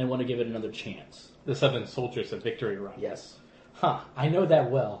like that, and I want to give it another chance. The 7 Soldiers of Victory run. Yes. Huh, I know that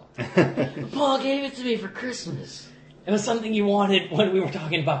well. Paul gave it to me for Christmas. It was something you wanted when we were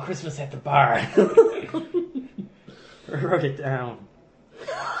talking about Christmas at the bar. I wrote it down.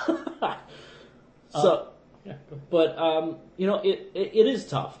 Yeah. But it is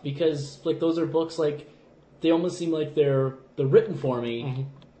tough because like those are books like they almost seem like they're written for me,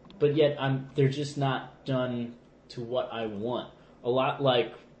 but yet they're just not done to what I want. A lot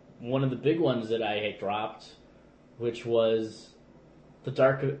like one of the big ones that I had dropped, which was the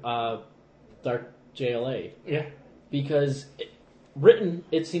Dark JLA. Yeah. Because written,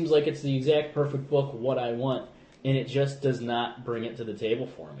 it seems like it's the exact perfect book, what I want, and it just does not bring it to the table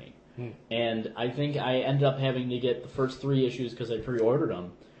for me. And I think I ended up having to get the first 3 issues because I pre-ordered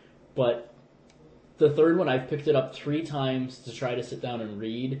them. But the third one, I've picked it up 3 times to try to sit down and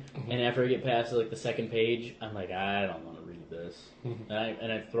read. And after I get past like the second page, I'm like, I don't want to read this,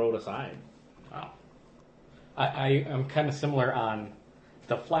 and I throw it aside. Wow. I am kind of similar on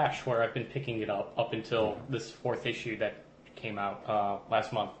The Flash, where I've been picking it up until this 4th issue that came out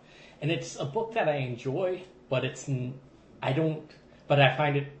last month, and it's a book that I enjoy, but But I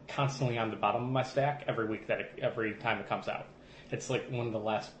find it constantly on the bottom of my stack every time it comes out. It's like one of the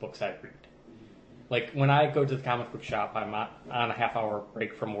last books I read. Like when I go to the comic book shop, I'm on a half-hour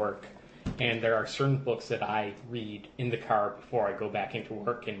break from work, and there are certain books that I read in the car before I go back into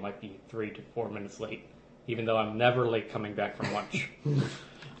work, and might be 3 to 4 minutes late, even though I'm never late coming back from lunch.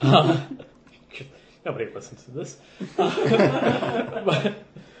 Nobody listens to this. But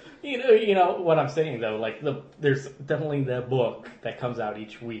you know what I'm saying though. Like there's definitely the book that comes out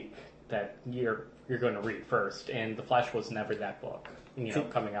each week that you're going to read first, and The Flash was never that book.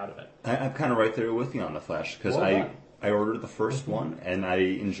 Coming out of it. I'm kind of right there with you on The Flash because I ordered the first one and I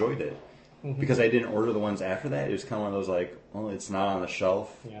enjoyed it. Because I didn't order the ones after that, it was kind of one of those like, well, it's not on the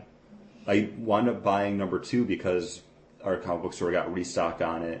shelf. Yeah. I wound up buying number 2 because our comic book store got restocked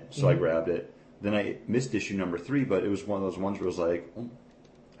on it, so I grabbed it. Then I missed issue number 3, but it was one of those ones where it was like, oh,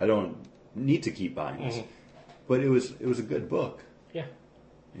 I don't need to keep buying this. But it was a good book. Yeah.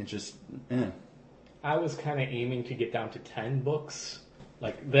 It just, I was kind of aiming to get down to 10 books.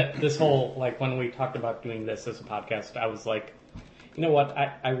 Like this whole, like when we talked about doing this as a podcast, I was like, you know what,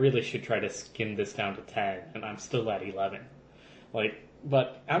 I really should try to skim this down to 10, and I'm still at 11. Like,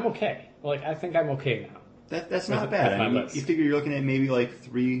 but I'm okay. Like, I think I'm okay now. That's not bad. I mean, you figure you're looking at maybe like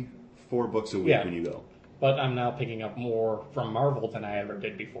 3-4 books a week when you go. But I'm now picking up more from Marvel than I ever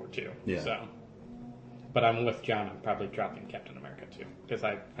did before, too. Yeah. So, but I'm with John. I'm probably dropping Captain America, too. Because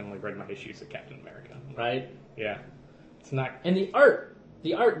I finally read my issues of Captain America. Right? Yeah. It's not... And the art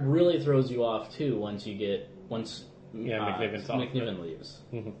really throws you off, too, once McNiven leaves.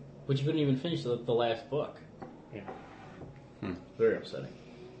 Which you couldn't even finish the last book. Yeah. Very upsetting.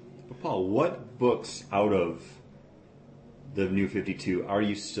 But Paul, what books out of the New 52 are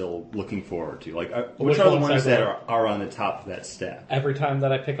you still looking forward to? Like, which are the ones that are on the top of that stack? Every time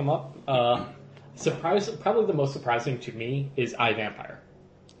that I pick them up, probably the most surprising to me is iVampire.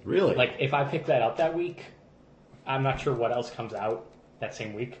 Really? Like, if I pick that up that week, I'm not sure what else comes out that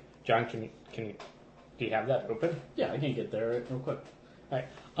same week. John, do you have that open? Yeah, I can get there real quick. All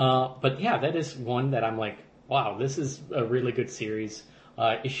right. But yeah, that is one that I'm like, wow, this is a really good series.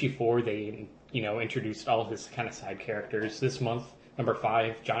 Issue 4, they introduced all his kind of side characters. This month, number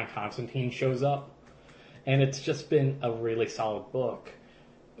 5, John Constantine shows up, and it's just been a really solid book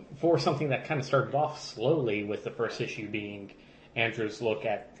for something that kind of started off slowly, with the first issue being Andrew's look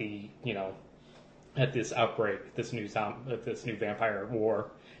at the at this outbreak, this new vampire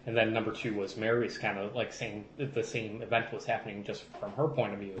war, and then number 2 was Mary's kind of like saying the same event was happening just from her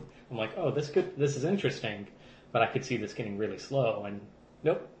point of view. I'm like, oh, this is interesting, but I could see this getting really slow, and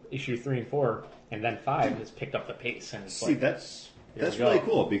nope. Issue 3 and 4, and then 5 has picked up the pace. And it's that's really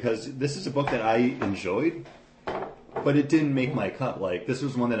cool, because this is a book that I enjoyed, but it didn't make my cut. Like, this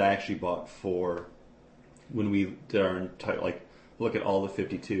was one that I actually bought for when we did our entire, like, look at all the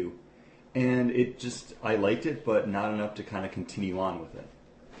 52. And I liked it, but not enough to kind of continue on with it.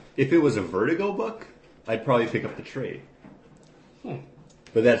 If it was a Vertigo book, I'd probably pick up the trade.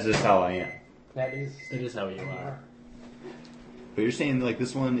 But that's just how I am. It is how you are. But you're saying like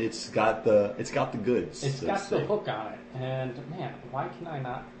this one, it's got the goods. It's got the hook on it, and man, why can I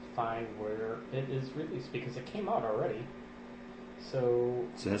not find where it is released? Because it came out already. So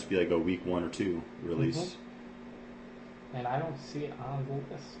it has to be like a week 1 or 2 release. And I don't see it on the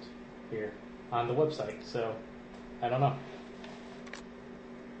list here on the website, so I don't know.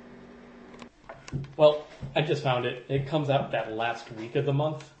 Well, I just found it. It comes out that last week of the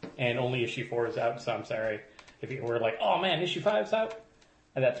month, and only issue 4 is out. So I'm sorry. If you were like, oh man, issue 5's out,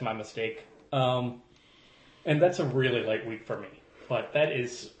 and that's my mistake. And that's a really light week for me. But that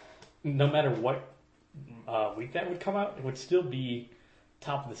is, no matter what week that would come out, it would still be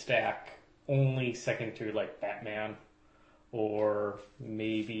top of the stack, only second to like Batman, or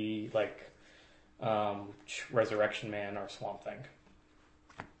maybe like Resurrection Man or Swamp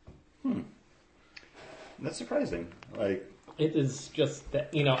Thing. That's surprising. Like, It is just that,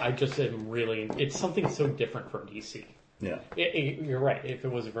 I just am really... It's something so different from DC. yeah. You're right. If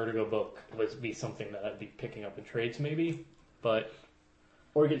it was a Vertigo book, it would be something that I'd be picking up in trades maybe. But...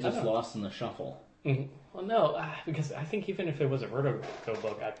 Or get just lost in the shuffle. Well, no, because I think even if it was a Vertigo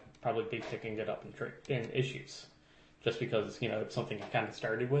book, I'd probably be picking it up in issues. Just because, it's something I kind of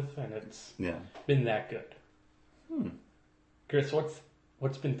started with, and it's been that good. Chris,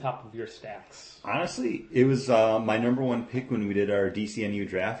 what's been top of your stacks? Honestly, it was my number one pick when we did our DCNU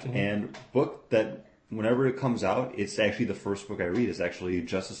draft, and book that whenever it comes out, it's actually the first book I read. Is actually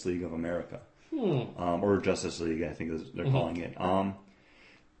Justice League of America, or Justice League, I think they're calling it.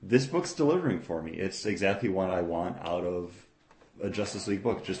 This book's delivering for me. It's exactly what I want out of a Justice League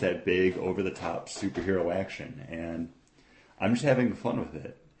book, just that big, over-the-top superhero action, and I'm just having fun with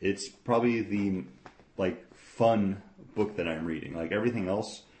it. It's probably the fun book that I'm reading. Like everything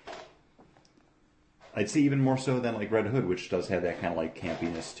else, I'd say even more so than Red Hood, which does have that kind of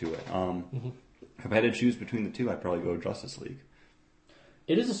campiness to it. If I had to choose between the two, I'd probably go Justice League.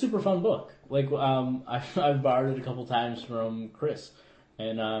 It is a super fun book. I've borrowed it a couple times from Chris.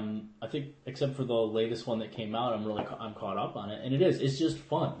 And I think, except for the latest one that came out, I'm caught up on it, and it is. It's just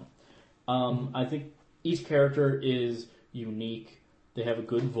fun. I think each character is unique. They have a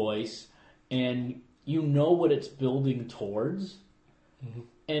good voice, and you know what it's building towards,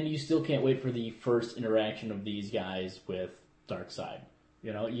 and you still can't wait for the first interaction of these guys with Darkseid.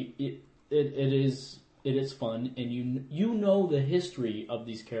 It is fun, and you know the history of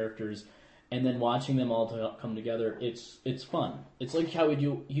these characters. And then watching them all come together, it's fun. It's like how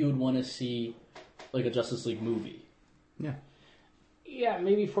you would want to see a Justice League movie. Yeah. Yeah,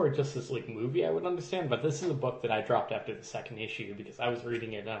 maybe for a Justice League movie I would understand, but this is a book that I dropped after the second issue because I was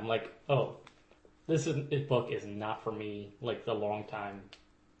reading it and I'm like, oh, this book is not for me, the long-time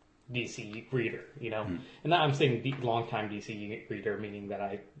DC reader, And I'm saying long-time DC reader, meaning that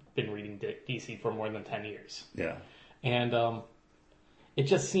I've been reading DC for more than 10 years. Yeah. And, it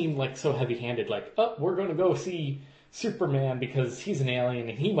just seemed so heavy-handed, we're going to go see Superman because he's an alien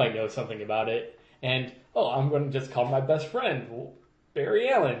and he might know something about it. And, I'm going to just call my best friend, Barry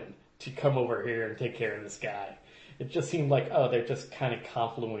Allen, to come over here and take care of this guy. It just seemed they're just kind of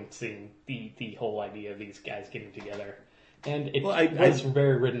confluencing the whole idea of these guys getting together. And it was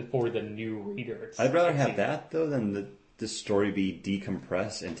very written for the new reader. I'd rather have that, though, than the story be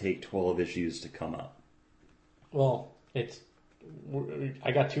decompressed and take 12 issues to come up. Well,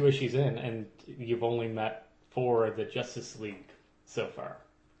 I got 2 issues in, and you've only met 4 of the Justice League so far.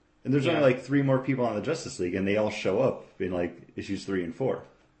 And there's only 3 more people on the Justice League, and they all show up in issues 3 and 4.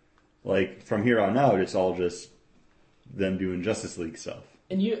 From here on out, it's all just them doing Justice League stuff.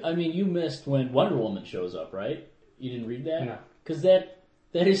 And you missed when Wonder Woman shows up, right? You didn't read that? No. Because that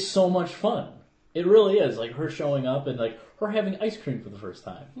is so much fun. It really is. Her showing up and her having ice cream for the first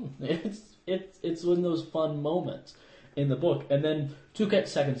time. It's one of those fun moments in the book. And then 2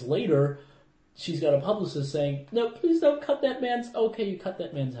 seconds later, she's got a publicist saying, no, please don't cut that man's... Okay, you cut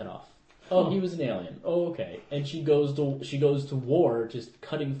that man's head off. Oh, he was an alien. Oh, okay. And she goes to war just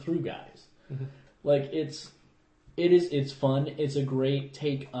cutting through guys. It's fun. It's a great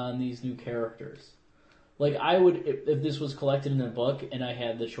take on these new characters. I would, if this was collected in a book and I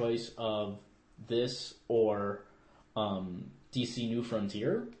had the choice of this or DC New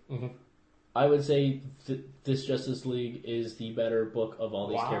Frontier, I would say this Justice League is the better book of all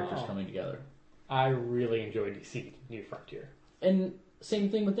these characters coming together. I really enjoyed DC New Frontier. And same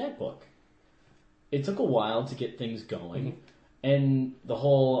thing with that book. It took a while to get things going. And the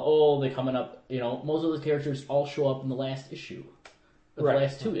whole, they're coming up, most of the characters all show up in the last issue. The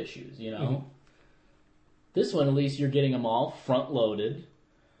last 2 issues, This one, at least, you're getting them all front-loaded.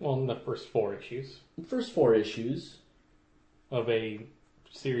 Well, in the first 4 issues. The first 4 issues. Of a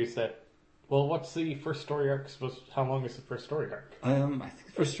series that... Well, what's the first story arc supposed... How long is the first story arc? I think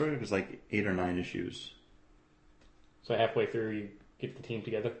the first story arc was 8 or 9 issues. So halfway through, you get the team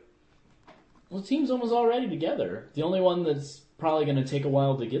together? Well, the team's almost already together. The only one that's probably going to take a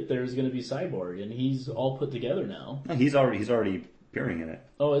while to get there is going to be Cyborg, and he's all put together now. No, he's already appearing in it.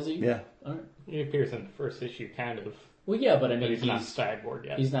 Oh, is he? Yeah. All right. He appears in the first issue, kind of. Well, yeah, but he's not Cyborg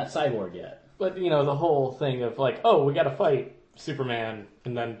yet. He's not Cyborg yet. But, the whole thing of we got to fight Superman,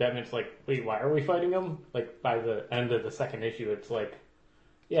 and then Batman's wait, why are we fighting him? By the end of the second issue, it's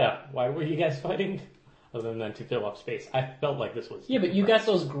yeah, why were you guys fighting? Other than to fill up space. I felt like this was... Yeah, but you got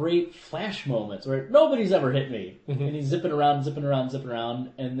those great Flash moments where nobody's ever hit me. And he's zipping around,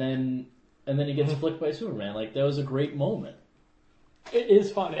 and then he gets flicked by Superman. That was a great moment. It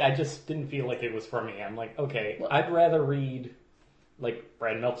is fun. I just didn't feel like it was for me. I'm like, okay, I'd rather read like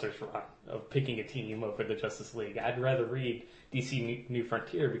Brad Meltzer's run of picking a team over the Justice League. I'd rather read DC New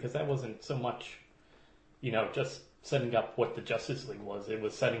Frontier because that wasn't so much, just setting up what the Justice League was. It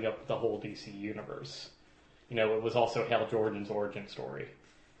was setting up the whole DC universe. It was also Hal Jordan's origin story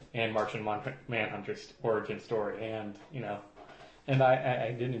and Martian Manhunter's origin story, and and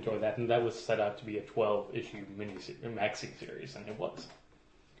I did enjoy that, and that was set out to be a 12-issue maxi series, and it was.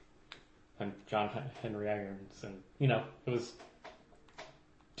 And John Henry Irons, and it was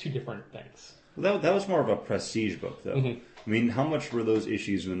two different things. Well, that was more of a prestige book, though. Mm-hmm. I mean, how much were those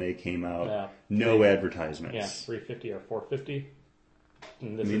issues when they came out? Yeah. No advertisements. Yeah, $350 or $450. I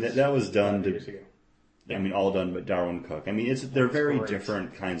mean, that was done years ago. Yeah. I mean, all done by Darwin Cook. I mean, they're very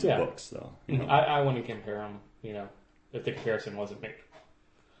different kinds of books, though. I wouldn't compare them, if the comparison wasn't made.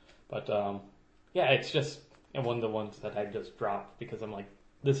 But, it's just one of the ones that I just dropped because I'm like,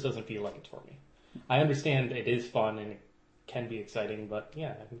 this doesn't feel like it's for me. I understand it is fun and it can be exciting, but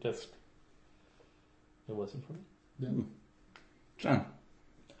it wasn't for me. Yeah. John,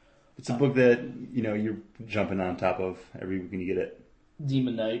 it's a book that, you're jumping on top of every week when you get it.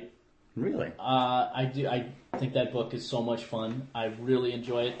 Demon Knight. Really? I do. I think that book is so much fun. I really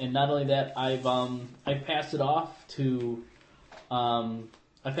enjoy it, and not only that, I've passed it off to a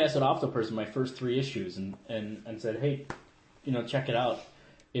person my first 3 issues, and said, hey, check it out.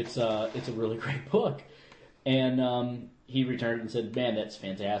 It's a really great book, and he returned and said, man, that's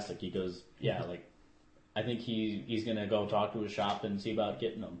fantastic. He goes, yeah, like I think he's gonna go talk to his shop and see about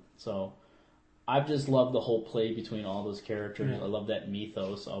getting them. So I've just loved the whole play between all those characters. I love that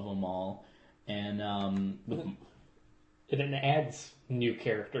mythos of them all. And it adds new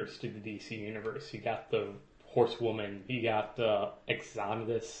characters to the DC universe. You got the Horsewoman, you got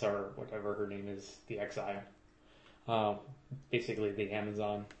Exonidus, or whatever her name is, the Exile. Basically the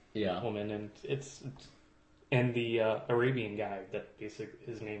Amazon woman, and and the Arabian guy that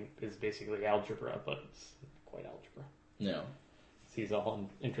his name is basically Algebra, but it's quite Algebra. No. He's all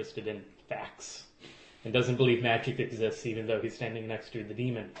interested in facts and doesn't believe magic exists, even though he's standing next to the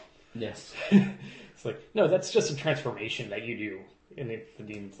demon. Yes. It's like, no, that's just a transformation that you do. And the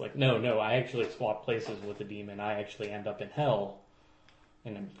demon's like, no, I actually swap places with the demon. I actually end up in hell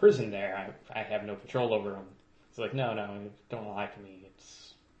and in prison there. I have no control over him. It's like, no, don't lie to me.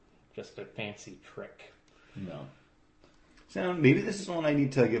 It's just a fancy trick. No. So maybe this is one I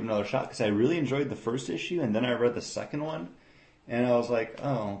need to give another shot, because I really enjoyed the first issue, and then I read the second one, and I was like,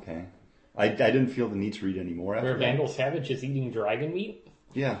 oh, okay. I didn't feel the need to read any more after Where Vandal Savage is eating dragon meat?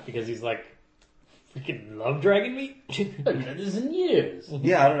 Yeah. Because he's like, freaking love dragon meat? I've read this in years.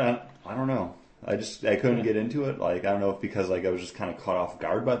 Yeah, I don't know. I couldn't get into it. Like, I don't know if because I was just kind of caught off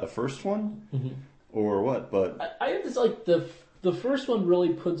guard by the first one, or what, but I have this, like, the first one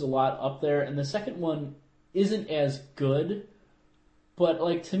really puts a lot up there, and the second one isn't as good, but,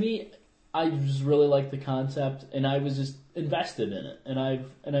 like, to me, I just really like the concept, and I was just invested in it, and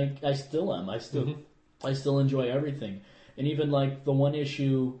I still am. I still enjoy everything, and even like the one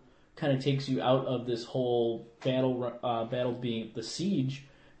issue kind of takes you out of this whole battle being the siege,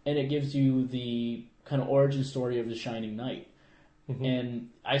 and it gives you the kind of origin story of the Shining Knight, and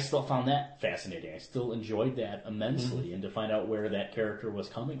I still found that fascinating. I still enjoyed that immensely, and to find out where that character was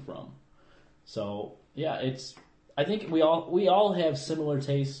coming from. So yeah, I think we all have similar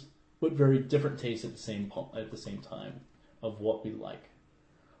tastes, but very different tastes at the same time of what we like.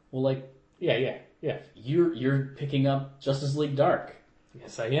 Well, like yeah. You're picking up Justice League Dark.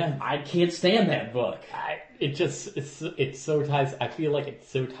 Yes, I am. I can't stand that book. It so ties. I feel like it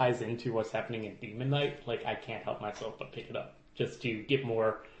so ties into what's happening in Demon Knight. Like I can't help myself but pick it up just to get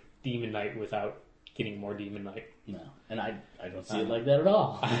more Demon Knight without getting more Demon Knight. No, and I don't see it like that at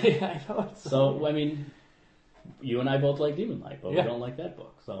all. I know. So I mean, you and I both like Demon Knight, but we don't like that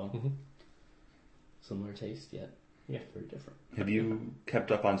book. So similar taste, yet very different. Have you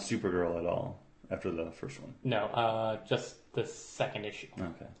kept up on Supergirl at all after the first one? No, just the second issue.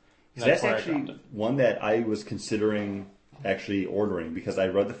 Okay. So that's actually one that I was considering actually ordering, because I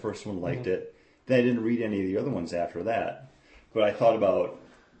read the first one, liked it. Then I didn't read any of the other ones after that. But I thought about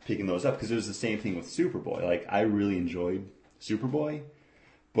picking those up, because it was the same thing with Superboy. Like, I really enjoyed Superboy,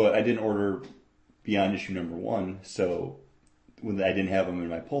 but I didn't order beyond issue number 1. So when I didn't have them in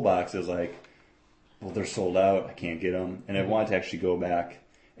my pull box, I was like, well, they're sold out. I can't get them. And I want to actually go back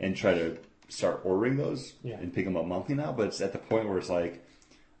and try to start ordering those and pick them up monthly now. But it's at the point where it's like,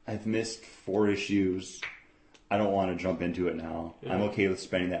 I've missed 4 issues. I don't want to jump into it now. Yeah. I'm okay with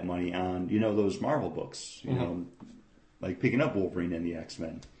spending that money on, those Marvel books. You know, like picking up Wolverine and the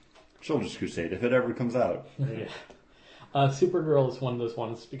X-Men. Children's Crusade, if it ever comes out. Yeah. Supergirl is one of those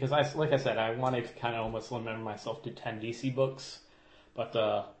ones because like I said, I wanted to kind of almost limit myself to 10 DC books, but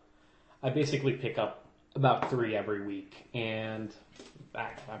I basically pick up about 3 every week, and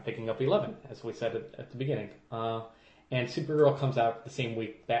I'm picking up 11, as we said at the beginning. And Supergirl comes out the same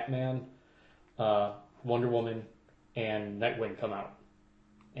week Batman, Wonder Woman, and Nightwing come out,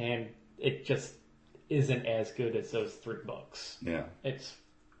 and it just isn't as good as those 3 books. Yeah.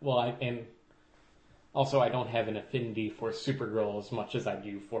 And also I don't have an affinity for Supergirl as much as I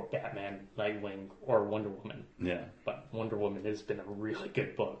do for Batman, Nightwing, or Wonder Woman. Yeah. But Wonder Woman has been a really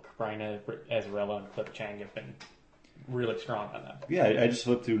good book. Brian Azzarello and Cliff Chang have been really strong on that. Yeah, I just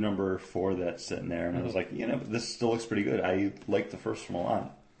flipped through number 4 that's sitting there, and I was like, this still looks pretty good. I like the first one a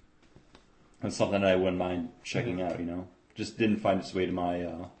lot. It's something I wouldn't mind checking out, Just didn't find its way to my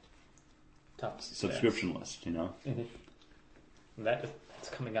Top subscription list, That's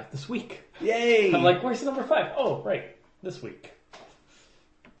coming out this week. Yay! I'm like, where's number 5? Oh, right, this week.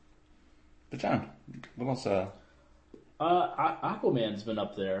 But John, what else? Aquaman's been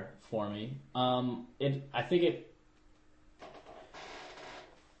up there for me.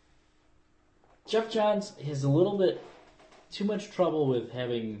 Jeff Johns has a little bit too much trouble with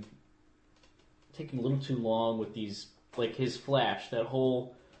taking a little too long with these, like his Flash, that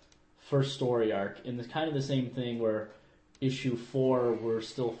whole first story arc, and it's kind of the same thing where issue 4 we're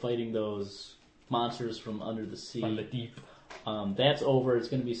still fighting those monsters from under the sea. From the deep. That's over. It's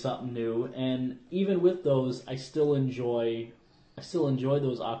going to be something new, and even with those, I still enjoy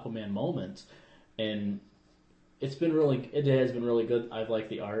those Aquaman moments, and it has been really good. I like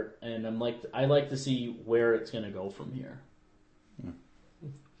the art, and I like to see where it's going to go from here.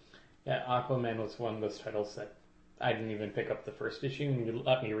 Yeah, Aquaman was one of those titles that I didn't even pick up the first issue, and you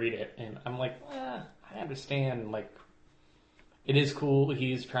let me read it, and I'm like, I understand, like, it is cool,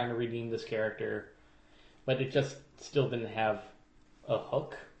 he's trying to redeem this character, but it just still didn't have a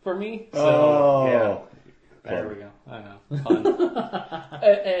hook for me, so, yeah. There we go, I know, fun.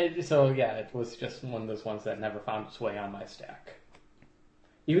 So, yeah, it was just one of those ones that never found its way on my stack.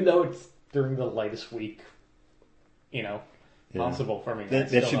 Even though it's during the lightest week, possible for me. That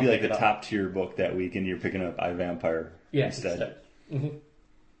should be like the top tier book that week, and you're picking up iVampire instead. Mm-hmm.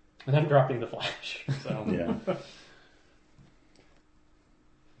 And I'm dropping the Flash. So yeah.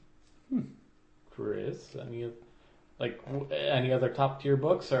 Chris, any other top tier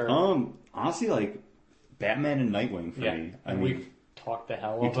books or? Honestly, like Batman and Nightwing for me. We've talked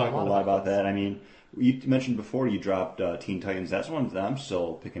a lot about that. I mean, you mentioned before you dropped Teen Titans. That's one that I'm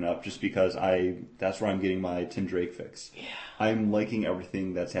still picking up just because that's where I'm getting my Tim Drake fix. Yeah. I'm liking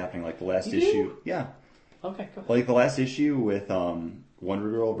everything that's happening. Like the last issue. Yeah. Okay, cool. Like the last issue with Wonder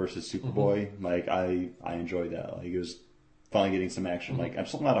Girl versus Superboy. Mm-hmm. Like I enjoyed that. Like it was finally getting some action. Mm-hmm. Like I'm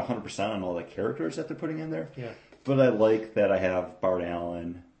still not 100% on all the characters that they're putting in there. Yeah. But I like that I have Bart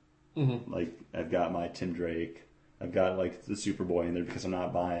Allen. Mm-hmm. Like I've got my Tim Drake. I've got like the Superboy in there because I'm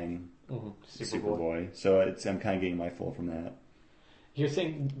not buying Superboy. So I'm kind of getting my full from that. You're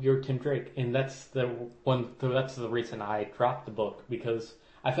saying you're Tim Drake, and that's the reason I dropped the book, because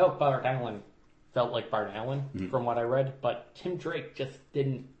I felt Bart Allen felt like Bart Allen from what I read, but Tim Drake just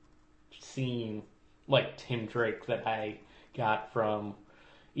didn't seem like Tim Drake that I got from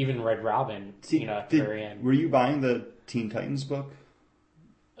even Red Robin. At the very end. Were you buying the Teen Titans book?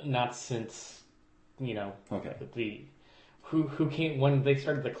 Not since Okay. the who came when they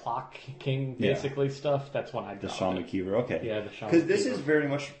started the Clock King basically stuff. That's when I the Sean McKeever. Okay, yeah, the Sean. Because this is very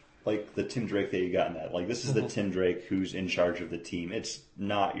much like the Tim Drake that you got in that. Like this is the Tim Drake who's in charge of the team. It's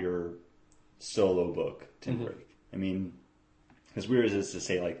not your solo book, Tim Drake. I mean, as weird as it is to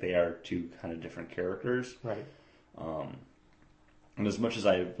say, like they are two kind of different characters, right? And as much as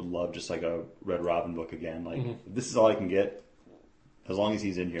I would love just like a Red Robin book again, like if this is all I can get. As long as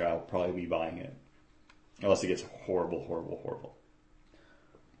he's in here, I'll probably be buying it. Unless it gets horrible, horrible, horrible.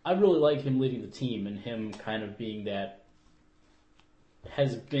 I really like him leading the team and him kind of being that,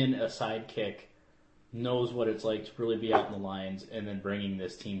 has been a sidekick, knows what it's like to really be out in the lines, and then bringing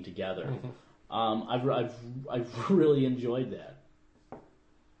this team together. I've really enjoyed that.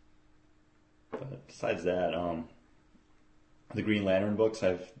 But besides that, the Green Lantern books,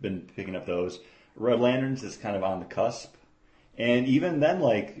 I've been picking up those. Red Lanterns is kind of on the cusp. And even then,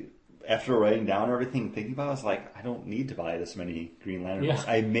 like, after writing down everything, thinking about it, I was like, I don't need to buy this many Green Lantern books.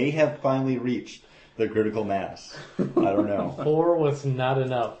 I may have finally reached the critical mass. I don't know. 4 was not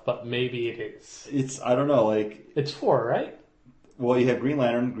enough, but maybe it is. I don't know, like... It's 4, right? Well, you have Green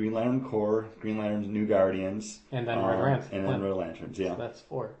Lantern Corps, Green Lantern's New Guardians. And then Red Lanterns. And then Red Lanterns, yeah. So that's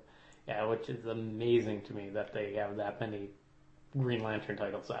 4. Yeah, which is amazing to me that they have that many Green Lantern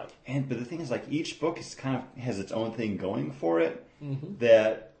titles out. But the thing is, like, each book is kind of has its own thing going for it. Mm-hmm.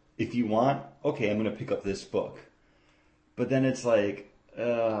 That if you want, okay, I'm going to pick up this book. But then it's like,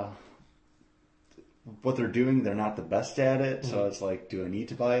 what they're doing, they're not the best at it. So it's like, do I need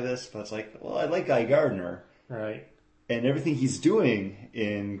to buy this? But it's like, well, I like Guy Gardner. Right. And everything he's doing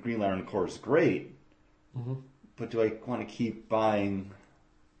in Green Lantern Corps is great. Mm-hmm. But do I want to keep buying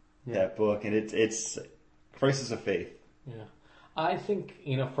that book? And it's Crisis of Faith. Yeah. I think,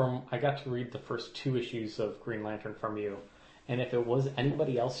 I got to read the first 2 issues of Green Lantern from you, and if it was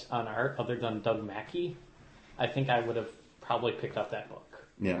anybody else on art other than Doug Mackey, I think I would have probably picked up that book.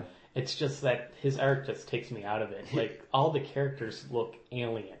 Yeah. It's just that his art just takes me out of it. Like, all the characters look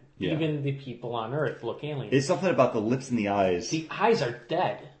alien. Yeah. Even the people on Earth look alien. It's something about the lips and the eyes. The eyes are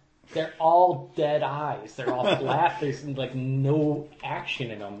dead. They're all dead eyes. They're all flat. There's, like, no action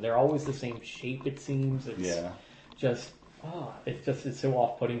in them. They're always the same shape, it seems. It's just... it's so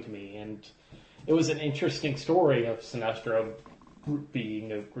off-putting to me, and it was an interesting story of Sinestro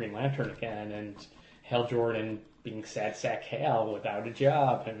being a Green Lantern again, and Hal Jordan being sad sack Hal without a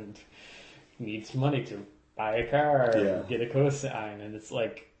job, and needs money to buy a car, and get a cosign, and it's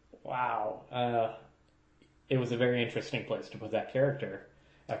like, wow. It was a very interesting place to put that character,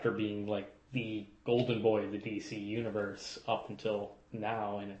 after being, like, the golden boy of the DC universe up until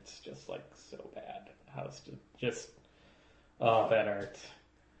now, and it's just, like, so bad. How it's just... Oh, that art.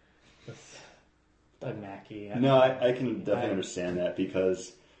 Doug Mackey. No, I can definitely understand that,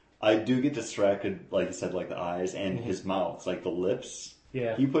 because I do get distracted, like you said, like the eyes and his mouth, like the lips.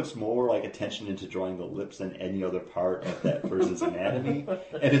 Yeah. He puts more like attention into drawing the lips than any other part of that person's anatomy,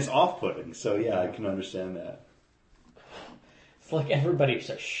 and it's off-putting. So yeah, I can understand that. It's like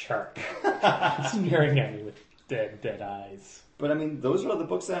everybody's a shark staring at me with dead eyes. But I mean, those are the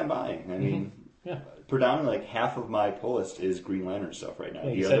books that I'm buying. I mean, predominantly, like, half of my pull list is Green Lantern stuff right now.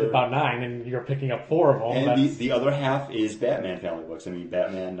 Well, you said about 9, and you're picking up 4 of them. And the other half is Batman family books. I mean,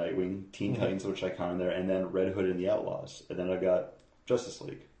 Batman, Nightwing, Teen Titans, which I count in there, and then Red Hood and the Outlaws. And then I've got Justice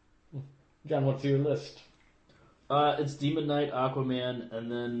League. John, what's your list? It's Demon Knight, Aquaman,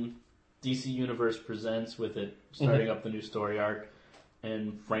 and then DC Universe Presents with it, starting up the new story arc,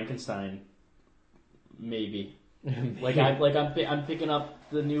 and Frankenstein, maybe. I'm picking up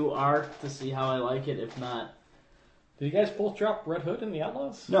the new arc to see how I like it. If not, did you guys both drop Red Hood and the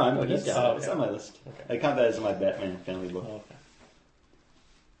Outlaws? No, it's on my list. Okay. I count that as my Batman family book. Oh, okay.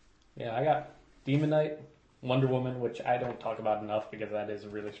 Yeah, I got Demon Knight, Wonder Woman, which I don't talk about enough because that is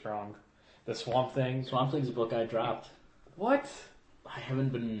really strong. The Swamp Thing. Swamp Thing's a book I dropped. What? I haven't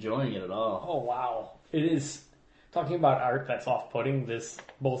been enjoying it at all. Oh wow! It is talking about art that's off-putting. This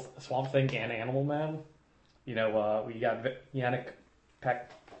both Swamp Thing and Animal Man. We got Yannick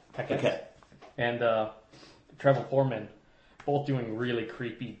Paquette and Trevor Foreman, both doing really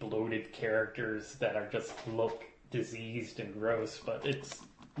creepy, bloated characters that are just look diseased and gross, but it's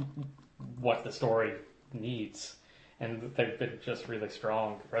what the story needs. And they've been just really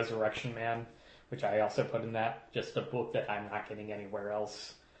strong. Resurrection Man, which I also put in that, just a book that I'm not getting anywhere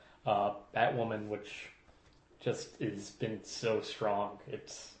else. Batwoman, which just has been so strong.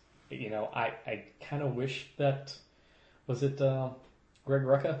 It's... I kind of wish that, was it Greg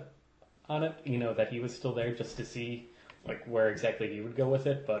Rucka on it? That he was still there just to see, like, where exactly he would go with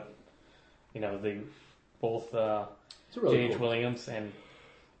it. But, they both J.H. Williams and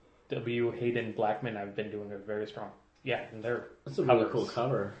W. Hayden Blackman have been doing a very strong. Yeah, and that's a really cool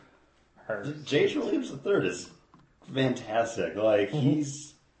cover. J.H. Williams III is fantastic. Like, he's...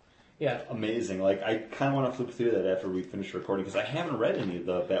 Yeah, amazing. Like, I kind of want to flip through that after we finish recording, because I haven't read any of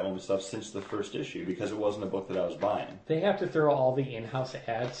the Batwoman stuff since the first issue, because it wasn't a book that I was buying. They have to throw all the in-house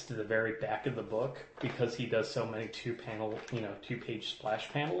ads to the very back of the book, because he does so many 2-page splash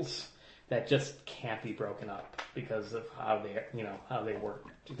panels that just can't be broken up because of how they work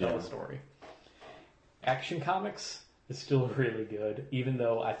to tell the story. Action Comics is still really good, even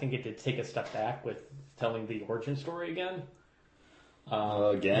though I think it did take a step back with telling the origin story again.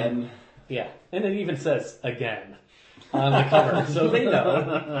 Again? Yeah, and it even says again on the cover, so they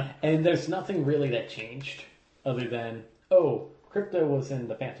know. And there's nothing really that changed other than, Crypto was in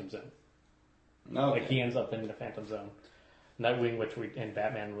the Phantom Zone. Okay. Like, he ends up in the Phantom Zone. Nightwing, and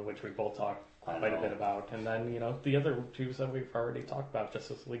Batman, which we both talked quite a bit about. And then, the other two that we've already talked about,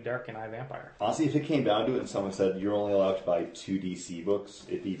 Justice League Dark and I, Vampire. Honestly, if it came down to it and someone said you're only allowed to buy 2 DC books,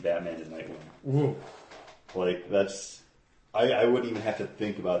 it'd be Batman and Nightwing. Ooh. Like, that's... I wouldn't even have to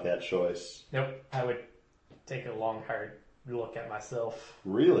think about that choice. Nope. I would take a long, hard look at myself.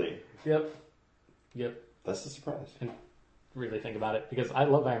 Really? Yep. That's a surprise. And really think about it. Because I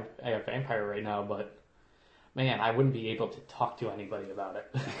love Vampire right now, but man, I wouldn't be able to talk to anybody about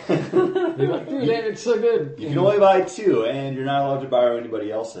it. Be like, dude, it's so good. You can only buy 2, and you're not allowed to borrow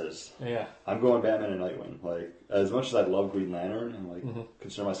anybody else's. Yeah. I'm going Batman and Nightwing. Like, as much as I love Green Lantern and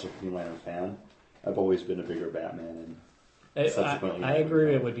consider myself a Green Lantern fan, I've always been a bigger Batman. And subsequently, I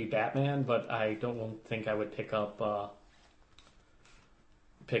agree it would be Batman, but I don't think I would pick up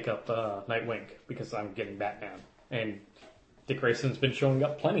Nightwing because I'm getting Batman. And Dick Grayson's been showing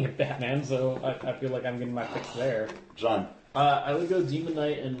up plenty of Batman, so I feel like I'm getting my picks there. John. I would go Demon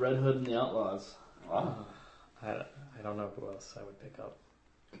Knight and Red Hood and the Outlaws. Wow. I don't know who else I would pick up.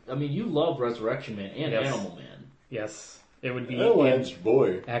 I mean, you love Resurrection Man and Yes. Animal Man. Yes, it would be.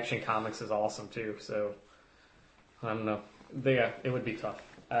 Boy. Action Comics is awesome too, so I don't know. Yeah, it would be tough.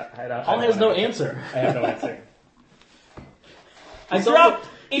 Paul has no answer. I have no answer. I He's dropped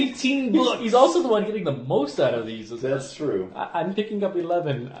 18 books. He's also the one getting the most out of these. That's true. I'm picking up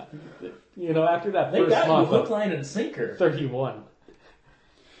 11. After that They first got you month hook, of line, and sinker. 31.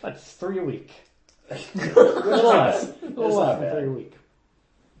 That's 3 a week. A That's little less. A That's little not less than bad. 3 a week.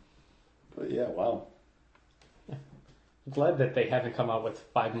 But yeah, wow. I'm glad that they haven't come out with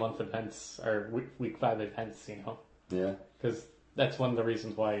 5-month events or week 5 events, Yeah. because that's one of the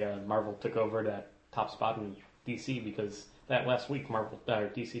reasons why Marvel took over that top spot in DC, because that last week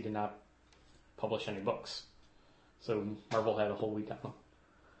DC did not publish any books, so Marvel had a whole week on them.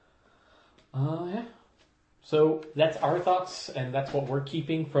 Yeah. So that's our thoughts, and that's what we're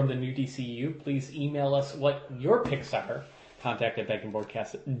keeping from the new DCU. Please email us what your picks are. Contact at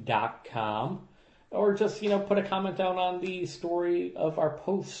BagandBoardcast.com. Or just, put a comment down on the story of our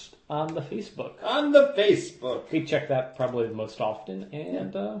post on the Facebook. On the Facebook. We check that probably the most often,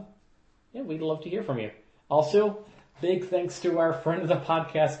 and we'd love to hear from you. Also, big thanks to our friend of the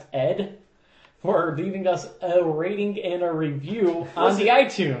podcast, Ed, for leaving us a rating and a review on the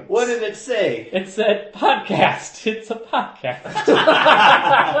iTunes. What did it say? It said podcast. It's a podcast.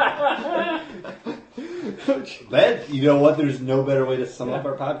 You know what? There's no better way to sum up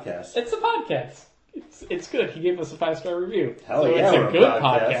our podcast. It's a podcast. It's good. He gave us a 5-star review. Hell so yeah, it's a we're a good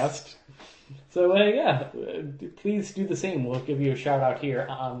podcast. podcast. So please do the same. We'll give you a shout out here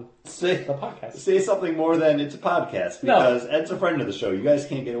on Say the podcast. something more than it's a podcast, because Ed's a friend of the show. You guys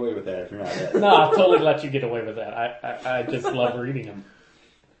can't get away with that if you're not Ed. No, I'll totally let you get away with that. I just love reading them.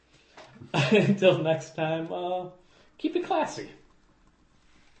 Until next time, keep it classy.